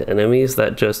behind enemies.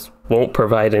 That just won't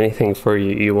provide anything for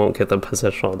you. You won't get the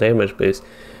positional damage boost.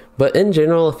 But in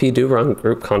general, if you do run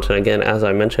group content, again, as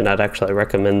I mentioned, I'd actually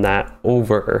recommend that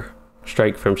over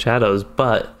Strike from Shadows.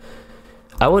 But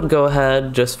I would go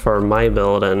ahead, just for my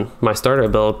build and my starter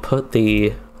build, put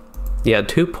the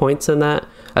 2 points in that.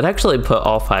 I'd actually put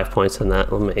all 5 points in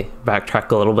that. Let me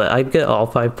backtrack a little bit. I'd get all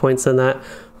 5 points in that,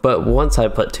 but once I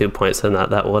put 2 points in that,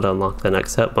 that would unlock the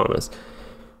next set bonus.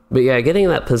 But yeah, getting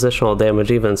that positional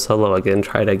damage, even solo, again,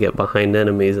 try to get behind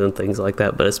enemies and things like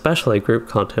that, but especially group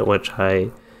content, which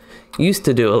I used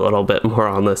to do a little bit more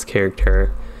on this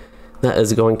character, that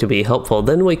is going to be helpful.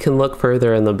 Then we can look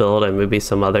further in the build and maybe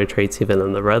some other traits even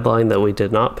in the red line that we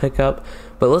did not pick up.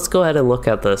 But let's go ahead and look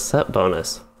at the set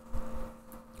bonus.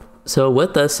 So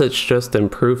with this, it's just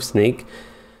improved sneak.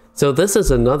 So this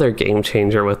is another game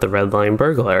changer with the redline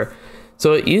burglar.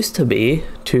 So it used to be,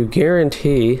 to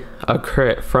guarantee a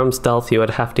crit from stealth, you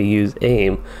would have to use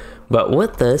aim. But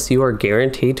with this, you are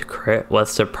guaranteed to crit with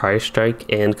surprise strike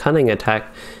and cunning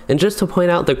attack. And just to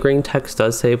point out, the green text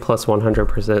does say plus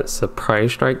 100%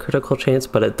 surprise strike critical chance,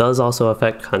 but it does also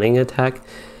affect cunning attack.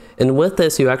 And with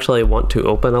this, you actually want to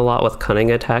open a lot with cunning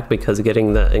attack because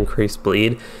getting the increased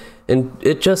bleed. And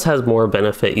it just has more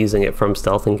benefit using it from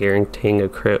stealth and guaranteeing a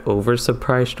crit over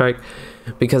surprise strike,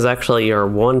 because actually you're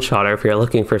one-shotter. If you're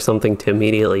looking for something to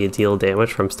immediately deal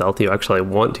damage from stealth, you actually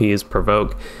want to use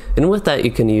provoke. And with that,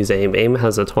 you can use aim. Aim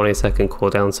has a 20-second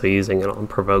cooldown, so using it on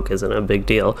provoke isn't a big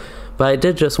deal. But I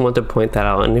did just want to point that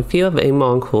out. And if you have aim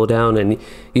on cooldown and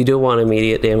you do want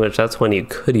immediate damage, that's when you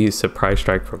could use surprise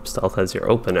strike from stealth as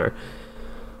your opener.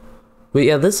 But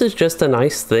yeah, this is just a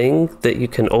nice thing that you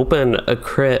can open a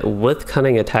crit with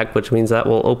Cunning Attack, which means that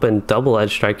will open Double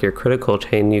Edge Strike, your critical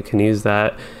chain. You can use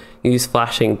that, use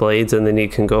Flashing Blades, and then you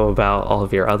can go about all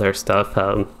of your other stuff.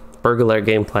 Burglar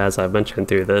gameplay, as I've mentioned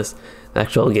through this,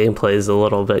 actual gameplay is a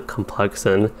little bit complex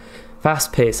and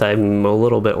fast-paced. I'm a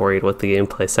little bit worried with the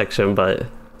gameplay section, but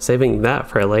saving that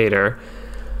for later.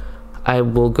 I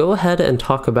will go ahead and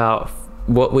talk about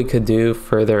what we could do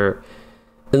further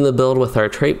in the build with our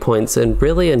trait points, and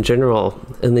really in general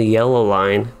in the yellow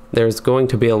line there's going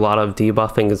to be a lot of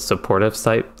debuffing and supportive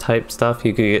type stuff.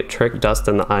 You could get Trick, Dust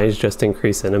in the Eyes, just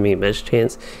increase enemy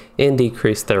mischance and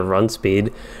decrease their run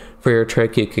speed. For your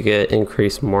Trick, you could get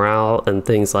increased morale and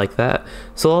things like that.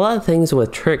 So a lot of things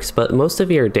with tricks, but most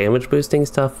of your damage boosting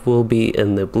stuff will be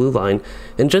in the blue line.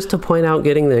 And just to point out,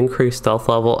 getting the increased stealth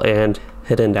level and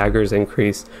hidden daggers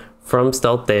increase from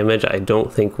stealth damage I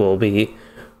don't think will be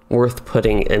worth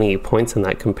putting any points in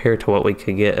that compared to what we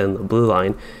could get in the blue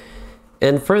line.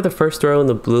 And for the first row in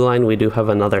the blue line, we do have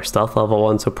another stealth level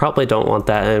one, so probably don't want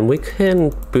that, and we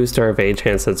can boost our evade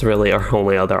chance. It's really our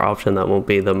only other option. That won't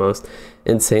be the most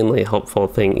insanely helpful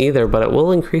thing either, but it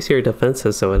will increase your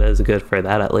defenses, so it is good for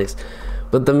that at least.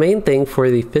 But the main thing for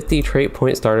the 50 trait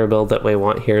point starter build that we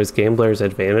want here is Gambler's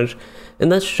Advantage,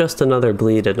 and that's just another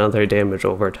bleed, another damage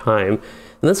over time.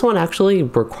 And this one actually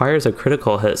requires a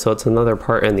critical hit, so it's another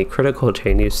part in the critical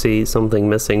chain. You see something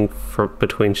missing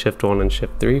between shift 1 and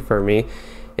shift 3 for me,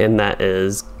 and that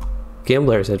is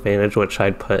Gambler's Advantage, which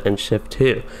I'd put in shift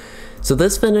 2. So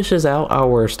this finishes out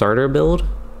our starter build,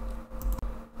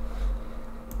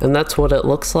 and that's what it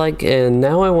looks like. And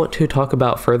now I want to talk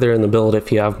about further in the build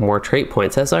if you have more trait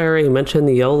points. As I already mentioned,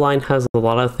 the yellow line has a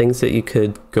lot of things that you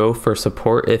could go for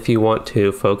support if you want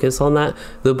to focus on that.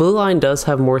 The blue line does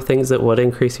have more things that would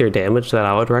increase your damage that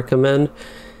I would recommend,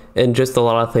 and just a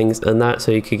lot of things in that,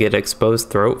 so you could get Exposed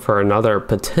Throat for another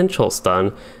potential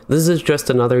stun. This is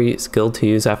just another skill to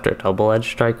use after Double Edge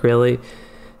Strike, really.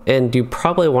 And you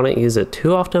probably wouldn't use it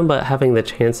too often, but having the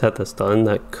chance at the stun,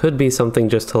 that could be something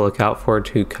just to look out for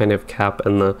to kind of cap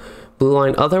in the blue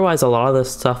line. Otherwise, a lot of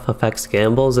this stuff affects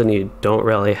gambles, and you don't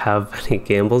really have any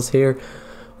gambles here.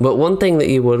 But one thing that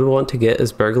you would want to get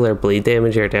is Burglar Bleed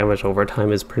damage. Your damage over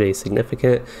time is pretty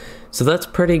significant, so that's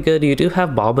pretty good. You do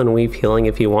have Bob and Weave healing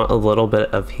if you want a little bit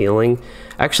of healing.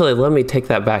 Actually, let me take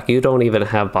that back. You don't even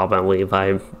have Bob and Weave.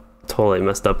 I totally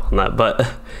messed up on that,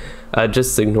 but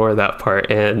just ignore that part.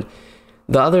 And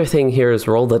the other thing here is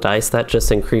Roll the Dice. That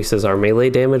just increases our melee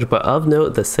damage, but of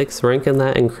note, the 6th rank in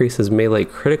that increases melee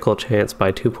critical chance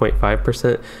by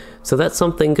 2.5%, so that's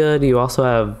something good. You also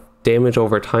have Damage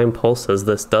Over Time pulses.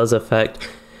 This does affect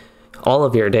all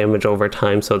of your damage over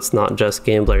time, so it's not just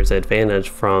Gambler's Advantage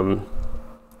from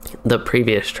the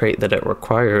previous trait that it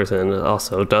requires, and it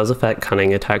also does affect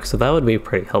Cunning Attack, so that would be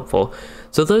pretty helpful.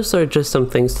 So those are just some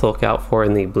things to look out for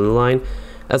in the blue line.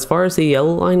 As far as the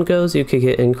yellow line goes, you could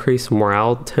get increased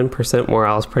morale. 10%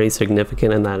 morale is pretty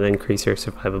significant, and that increase your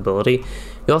survivability.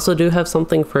 You also do have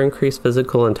something for increased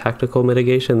physical and tactical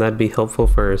mitigation. That'd be helpful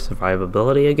for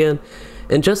survivability again.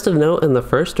 And just of note, in the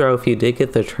first row, if you did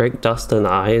get the Trick, Dust in the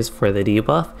Eyes for the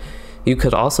debuff, you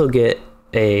could also get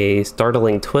a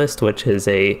Startling Twist, which is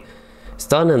a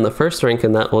stun in the first rank,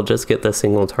 and that will just get the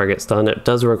single target stun. It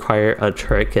does require a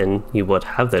trick, and you would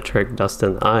have the Trick, Dust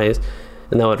in the Eyes,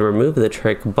 and that would remove the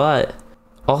trick. But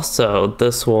also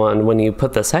this one, when you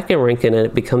put the second rank in it,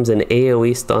 it becomes an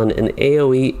AoE stun, an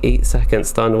AoE 8-second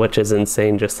stun, which is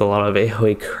insane. Just a lot of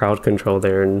AoE crowd control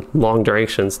there and long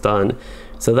duration stun.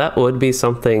 So that would be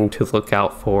something to look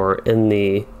out for in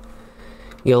the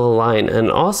yellow line.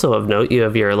 And also of note, you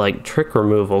have your trick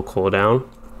removal cooldown.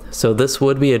 So this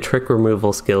would be a trick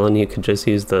removal skill, and you could just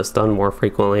use the stun more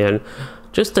frequently. And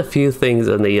just a few things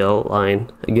in the yellow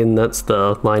line. Again, that's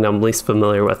the line I'm least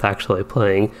familiar with actually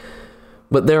playing.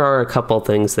 But there are a couple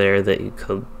things there that you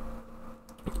could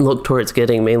look towards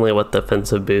getting, mainly with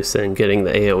defensive boosts and getting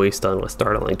the AoE stun with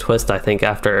Startling Twist, I think,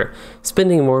 after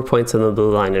spending more points in the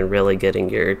blue line and really getting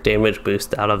your damage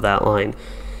boost out of that line.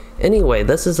 Anyway,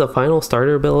 this is the final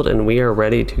starter build, and we are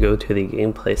ready to go to the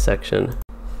gameplay section.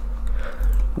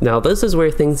 Now this is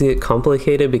where things get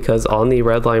complicated, because on the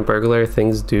Redline Burglar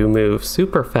things do move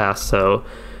super fast, so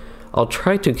I'll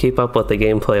try to keep up with the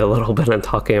gameplay a little bit and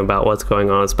talking about what's going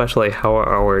on, especially how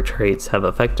our traits have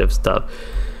effective stuff.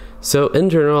 So in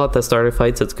general, at the starter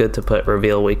fights, it's good to put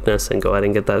Reveal Weakness and go ahead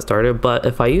and get that started, but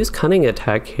if I use Cunning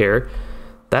Attack here,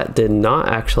 that did not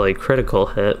actually critical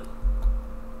hit.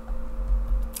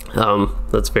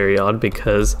 That's very odd,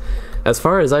 because as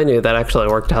far as I knew, that actually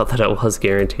worked out that it was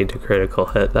guaranteed to critical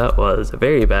hit. That was a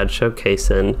very bad showcase,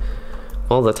 and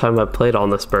all the time I've played on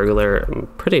this burglar, I'm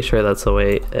pretty sure that's the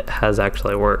way it has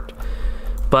actually worked.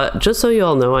 But just so you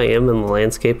all know, I am in the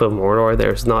landscape of Mordor.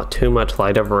 There's not too much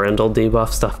Light of Arundel debuff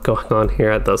stuff going on here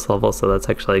at this level, so that's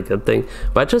actually a good thing.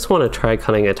 But I just want to try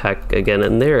Cunning Attack again,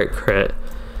 and there it crit.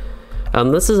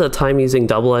 This is a time using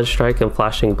Double-Edged Strike and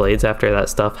Flashing Blades after that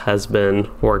stuff has been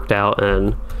worked out,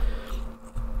 and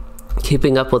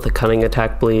keeping up with the Cunning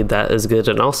Attack bleed, that is good.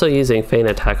 And also using Feint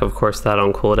Attack, of course, that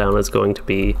on cooldown is going to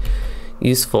be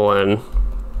useful, and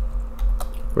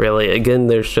really, again,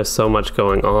 there's just so much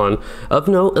going on. Of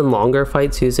note, in longer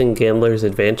fights, using Gambler's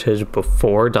Advantage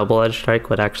before Double-Edged Strike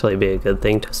would actually be a good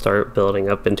thing to start building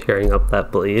up and tearing up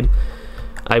that bleed.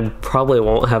 I probably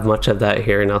won't have much of that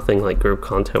here, nothing like group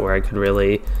content where I could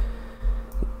really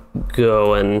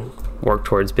go and work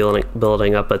towards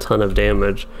building up a ton of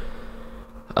damage.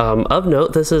 Of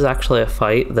note, this is actually a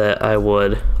fight that I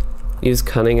would use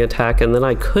Cunning Attack, and then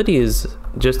I could use,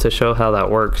 just to show how that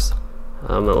works,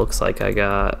 it looks like I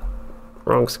got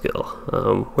wrong skill.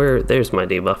 There's my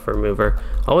debuff remover.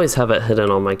 Always have it hidden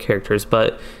on my characters,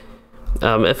 but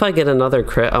if I get another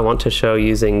crit, I want to show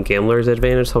using Gambler's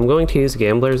Advantage, so I'm going to use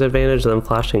Gambler's Advantage, then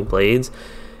Flashing Blades,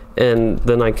 and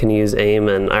then I can use Aim,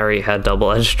 and I already had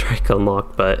Double-Edged Strike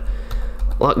unlocked, but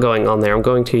a lot going on there. I'm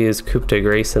going to use Coup de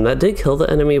Grace, and that did kill the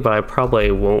enemy, but I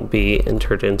probably won't be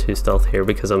entered into stealth here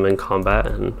because I'm in combat,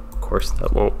 and of course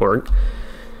that won't work.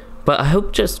 But I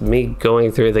hope just me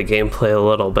going through the gameplay a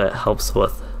little bit helps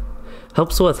with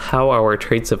how our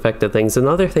traits affected things.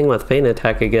 Another thing with Feint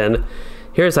Attack, again,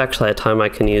 here's actually a time I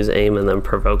can use Aim and then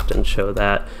Provoked and show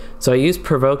that. So I used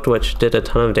Provoked, which did a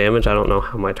ton of damage. I don't know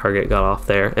how my target got off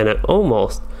there, and it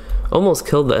almost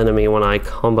killed the enemy when I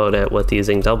comboed it with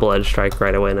using Double-Edged Strike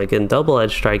right away. And again,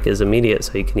 Double-Edged Strike is immediate,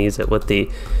 so you can use it with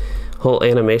the whole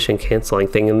animation canceling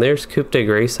thing. And there's Coup de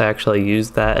Grace. I actually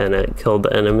used that and it killed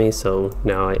the enemy, so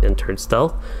now I entered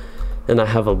stealth. And I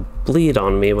have a bleed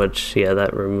on me, which, yeah,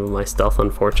 that removed my stealth,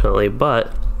 unfortunately.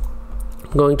 But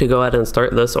I'm going to go ahead and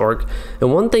start this orc.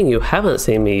 And one thing you haven't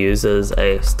seen me use is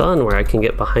a stun where I can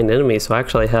get behind enemies, so I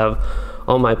actually have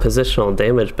all my positional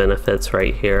damage benefits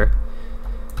right here.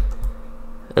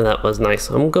 And that was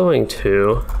nice. I'm going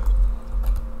to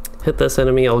hit this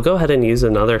enemy. I'll go ahead and use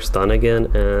another stun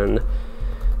again and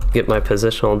get my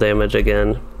positional damage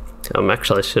again.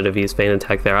 Actually should have used Feint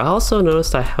Attack there. I also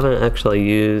noticed I haven't actually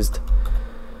used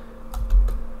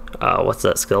what's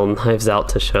that skill? Knives Out,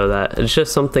 to show that. It's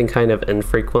just something kind of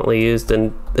infrequently used.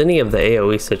 In any of the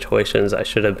AoE situations, I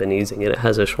should have been using it. It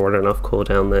has a short enough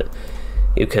cooldown that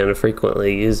you can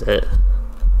frequently use it.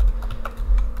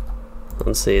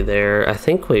 Let's see there. I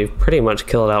think we've pretty much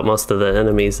killed out most of the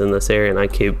enemies in this area, and I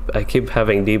keep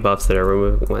having debuffs that are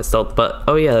removing my stealth. But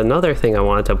oh yeah, another thing I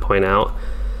wanted to point out,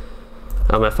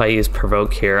 if I use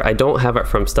Provoke here, I don't have it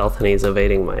from stealth and he's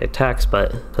evading my attacks,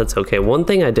 but that's okay. One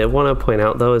thing I did want to point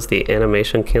out though is the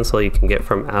animation cancel you can get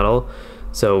from Addle.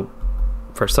 So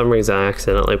for some reason I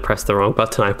accidentally pressed the wrong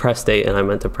button. I pressed 8 and I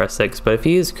meant to press 6. But if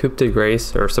you use Coup de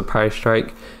Grace or Surprise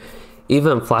Strike,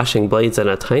 even Flashing Blades, and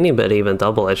a tiny bit even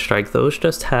Double-Edged Strike, those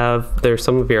just have, they're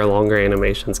some of your longer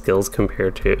animation skills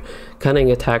compared to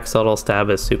Cunning Attack. Subtle Stab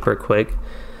is super quick.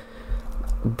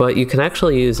 But you can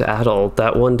actually use Addle.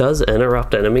 That one does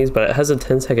interrupt enemies, but it has a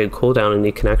 10-second cooldown, and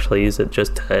you can actually use it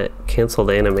just to cancel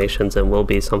the animations, and will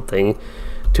be something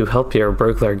to help your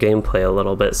burglar gameplay a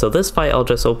little bit. So this fight I'll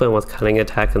just open with Cunning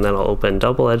Attack, and then I'll open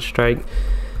Double-Edged Strike,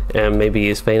 and maybe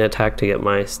use Feint Attack to get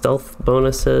my stealth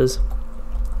bonuses.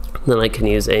 Then I can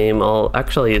use Aim. I'll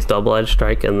actually use Double-Edged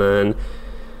Strike, and then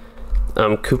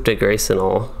Coup de Grace, and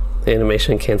I'll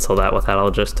animation cancel that with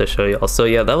Addle just to show you all. So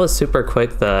yeah, that was super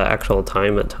quick, the actual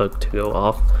time it took to go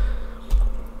off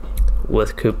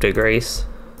with Coup de Grace.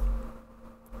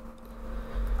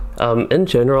 In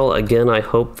general, again, I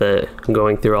hope that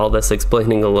going through all this,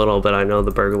 explaining a little bit, I know the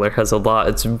burglar has a lot,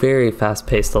 it's very fast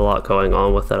paced, a lot going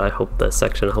on with it. I hope this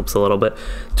section helps a little bit.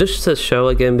 Just to show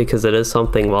again, because it is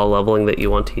something while leveling that you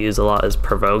want to use a lot, is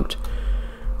Provoked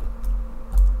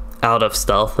out of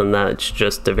stealth, and that's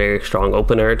just a very strong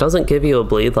opener. It doesn't give you a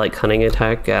bleed like Cunning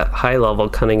Attack. At high level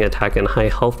Cunning Attack and high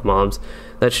health mobs,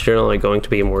 that's generally going to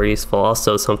be more useful.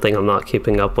 Also, something I'm not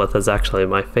keeping up with is actually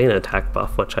my Feint Attack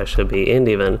buff, which I should be, and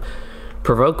even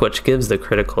Provoke, which gives the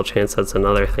critical chance. That's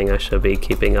another thing I should be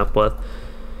keeping up with.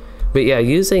 But yeah,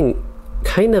 using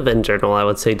kind of in general, I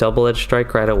would say Double-Edged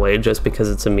Strike right away, just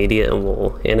because it's immediate and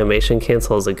will animation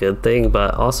cancel is a good thing,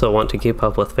 but also want to keep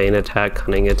up with Feint Attack,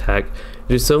 Cunning Attack.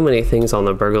 There's so many things on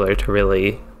the burglar to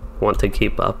really want to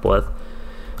keep up with.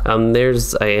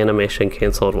 There's a animation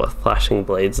canceled with Flashing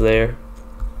Blades there.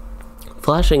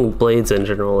 Flashing Blades in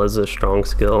general is a strong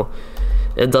skill,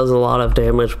 It does a lot of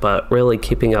damage, but really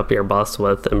keeping up your boss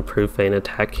with improved feint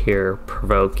attack here,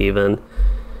 provoke even,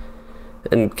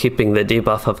 and keeping the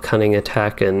debuff of cunning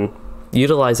attack and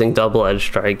utilizing double edge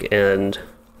strike and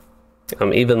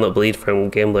even the bleed from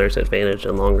Gambler's Advantage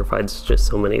and longer fights, just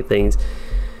so many things.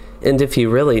 And if you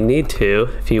really need to,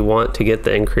 if you want to get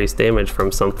the increased damage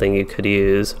from something, you could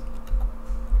use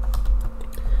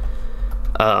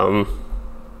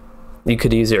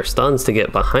your stuns to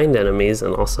get behind enemies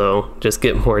and also just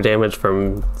get more damage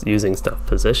from using stuff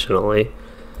positionally.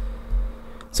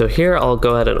 So here I'll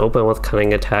go ahead and open with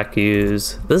cunning attack.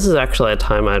 This is actually a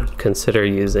time I'd consider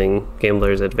using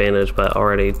Gambler's Advantage, but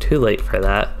already too late for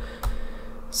that.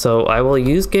 So I will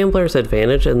use Gambler's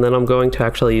Advantage, and then I'm going to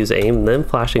actually use aim, then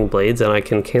flashing blades, and I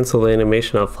can cancel the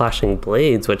animation of flashing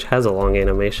blades, which has a long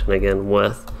animation again,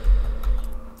 with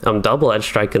double edge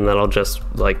strike, and that'll just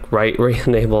like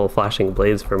re-enable flashing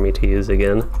blades for me to use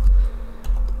again.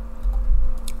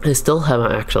 I still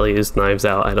haven't actually used knives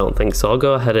out, I don't think, so I'll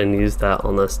go ahead and use that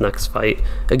on this next fight.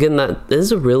 Again, that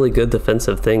is a really good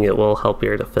defensive thing. It will help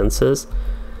your defenses.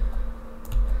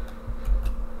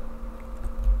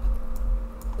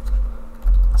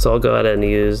 So I'll go ahead and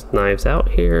use knives out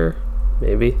here,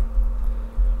 maybe.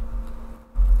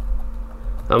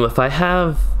 If I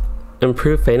have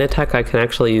improved feint attack, I can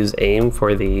actually use aim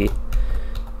for the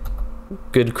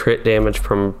good crit damage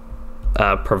from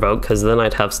provoke, because then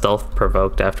I'd have stealth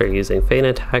provoked after using feint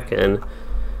attack, and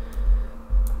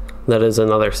that is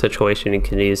another situation you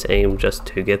can use aim just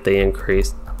to get the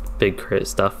increased big crit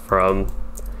stuff from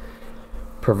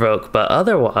provoke. But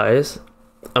otherwise,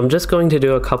 I'm just going to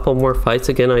do a couple more fights.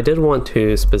 Again, I did want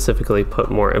to specifically put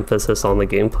more emphasis on the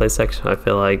gameplay section. I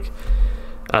feel like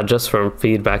just from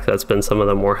feedback, that's been some of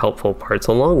the more helpful parts,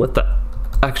 along with the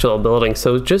actual building.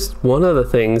 So just one of the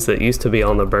things that used to be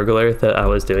on the burglar that I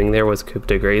was doing there was coup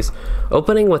de grace.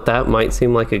 Opening with that might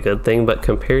seem like a good thing, but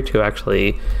compared to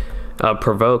actually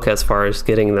provoke, as far as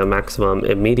getting the maximum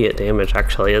immediate damage,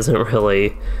 actually isn't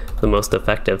really the most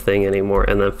effective thing anymore.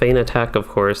 And then feint attack, of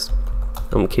course,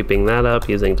 I'm keeping that up,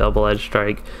 using double edge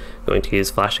strike, going to use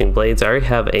flashing blades. I already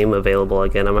have aim available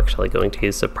again. I'm actually going to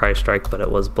use surprise strike, but it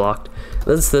was blocked.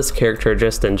 This character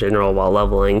just in general while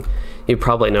leveling, you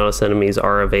probably notice enemies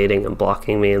are evading and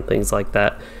blocking me and things like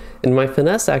that. And my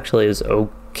finesse actually is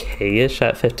okay-ish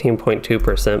at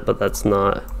 15.2%, but that's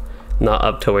not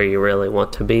up to where you really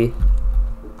want to be.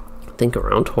 I think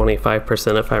around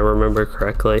 25% if I remember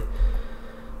correctly.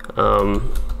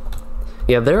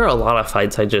 Yeah, there are a lot of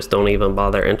fights I just don't even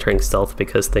bother entering stealth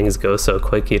because things go so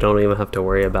quick you don't even have to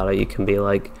worry about it. You can be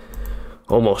like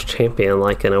almost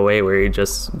champion-like in a way where you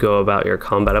just go about your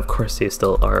combat. Of course you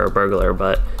still are a burglar,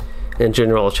 but in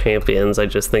general champions, I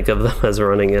just think of them as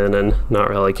running in and not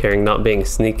really caring, not being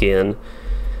sneaky, and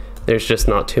there's just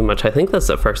not too much. I think that's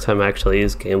the first time I actually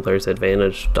used Gambler's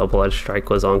Advantage. Double edge strike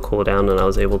was on cooldown and I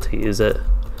was able to use it.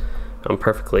 I'm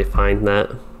perfectly fine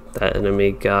that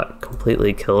enemy got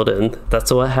completely killed, and that's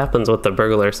what happens with the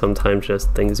burglar sometimes, just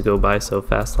things go by so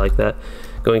fast like that.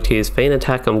 Going to use feint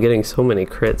attack, I'm getting so many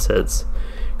crits, it's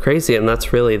crazy, and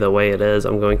that's really the way it is.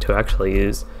 I'm going to actually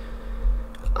use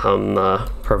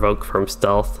provoke from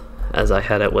stealth, as I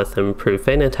had it with improved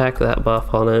feint attack, that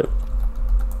buff on it.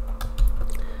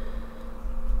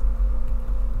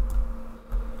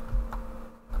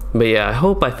 But yeah,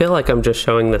 I feel like I'm just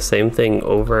showing the same thing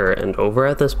over and over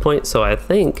at this point, so I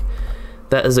think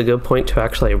that is a good point to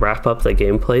actually wrap up the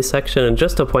gameplay section. And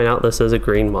just to point out, this is a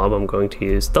green mob. I'm going to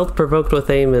use stealth provoked with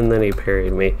aim, and then he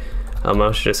parried me. I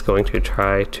was just going to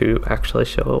try to actually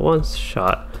show it one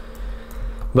shot.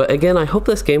 But again, I hope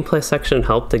this gameplay section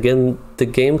helped. Again, the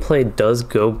gameplay does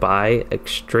go by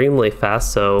extremely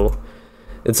fast, so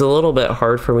it's a little bit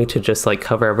hard for me to just like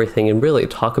cover everything and really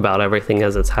talk about everything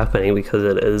as it's happening, because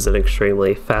it is an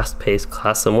extremely fast-paced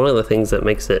class, and one of the things that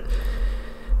makes it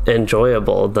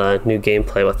enjoyable, the new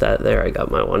gameplay with that. There, I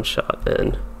got my one shot,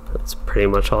 and that's pretty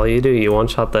much all you do. You one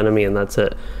shot the enemy and that's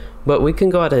it. But we can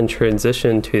go ahead and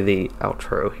transition to the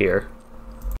outro here.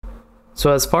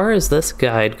 So as far as this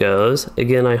guide goes,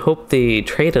 again, I hope the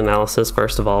trade analysis,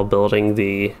 first of all, building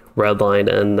the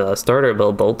Redline and the starter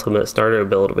build, the ultimate starter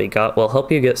build we got, will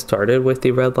help you get started with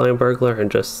the Redline Burglar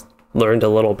and just learned a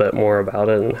little bit more about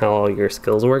it and how all your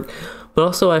skills work. But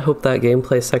also I hope that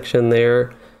gameplay section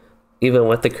there, even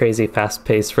with the crazy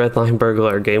fast-paced Redline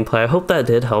Burglar gameplay, I hope that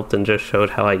did help and just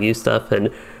showed how I use stuff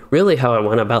and really how I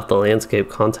went about the landscape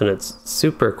content. It's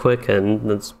super quick,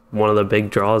 and that's one of the big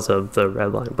draws of the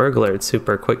Redline Burglar. It's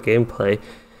super quick gameplay,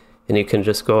 and you can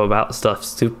just go about stuff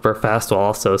super fast while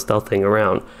also stealthing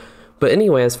around. But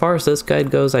anyway, as far as this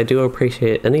guide goes, I do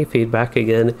appreciate any feedback.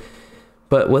 Again,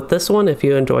 But with this one, if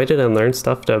you enjoyed it and learned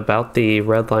stuff about the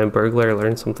Redline Burglar,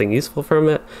 learned something useful from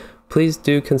it, please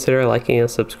do consider liking and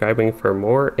subscribing for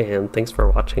more, and thanks for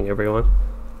watching, everyone.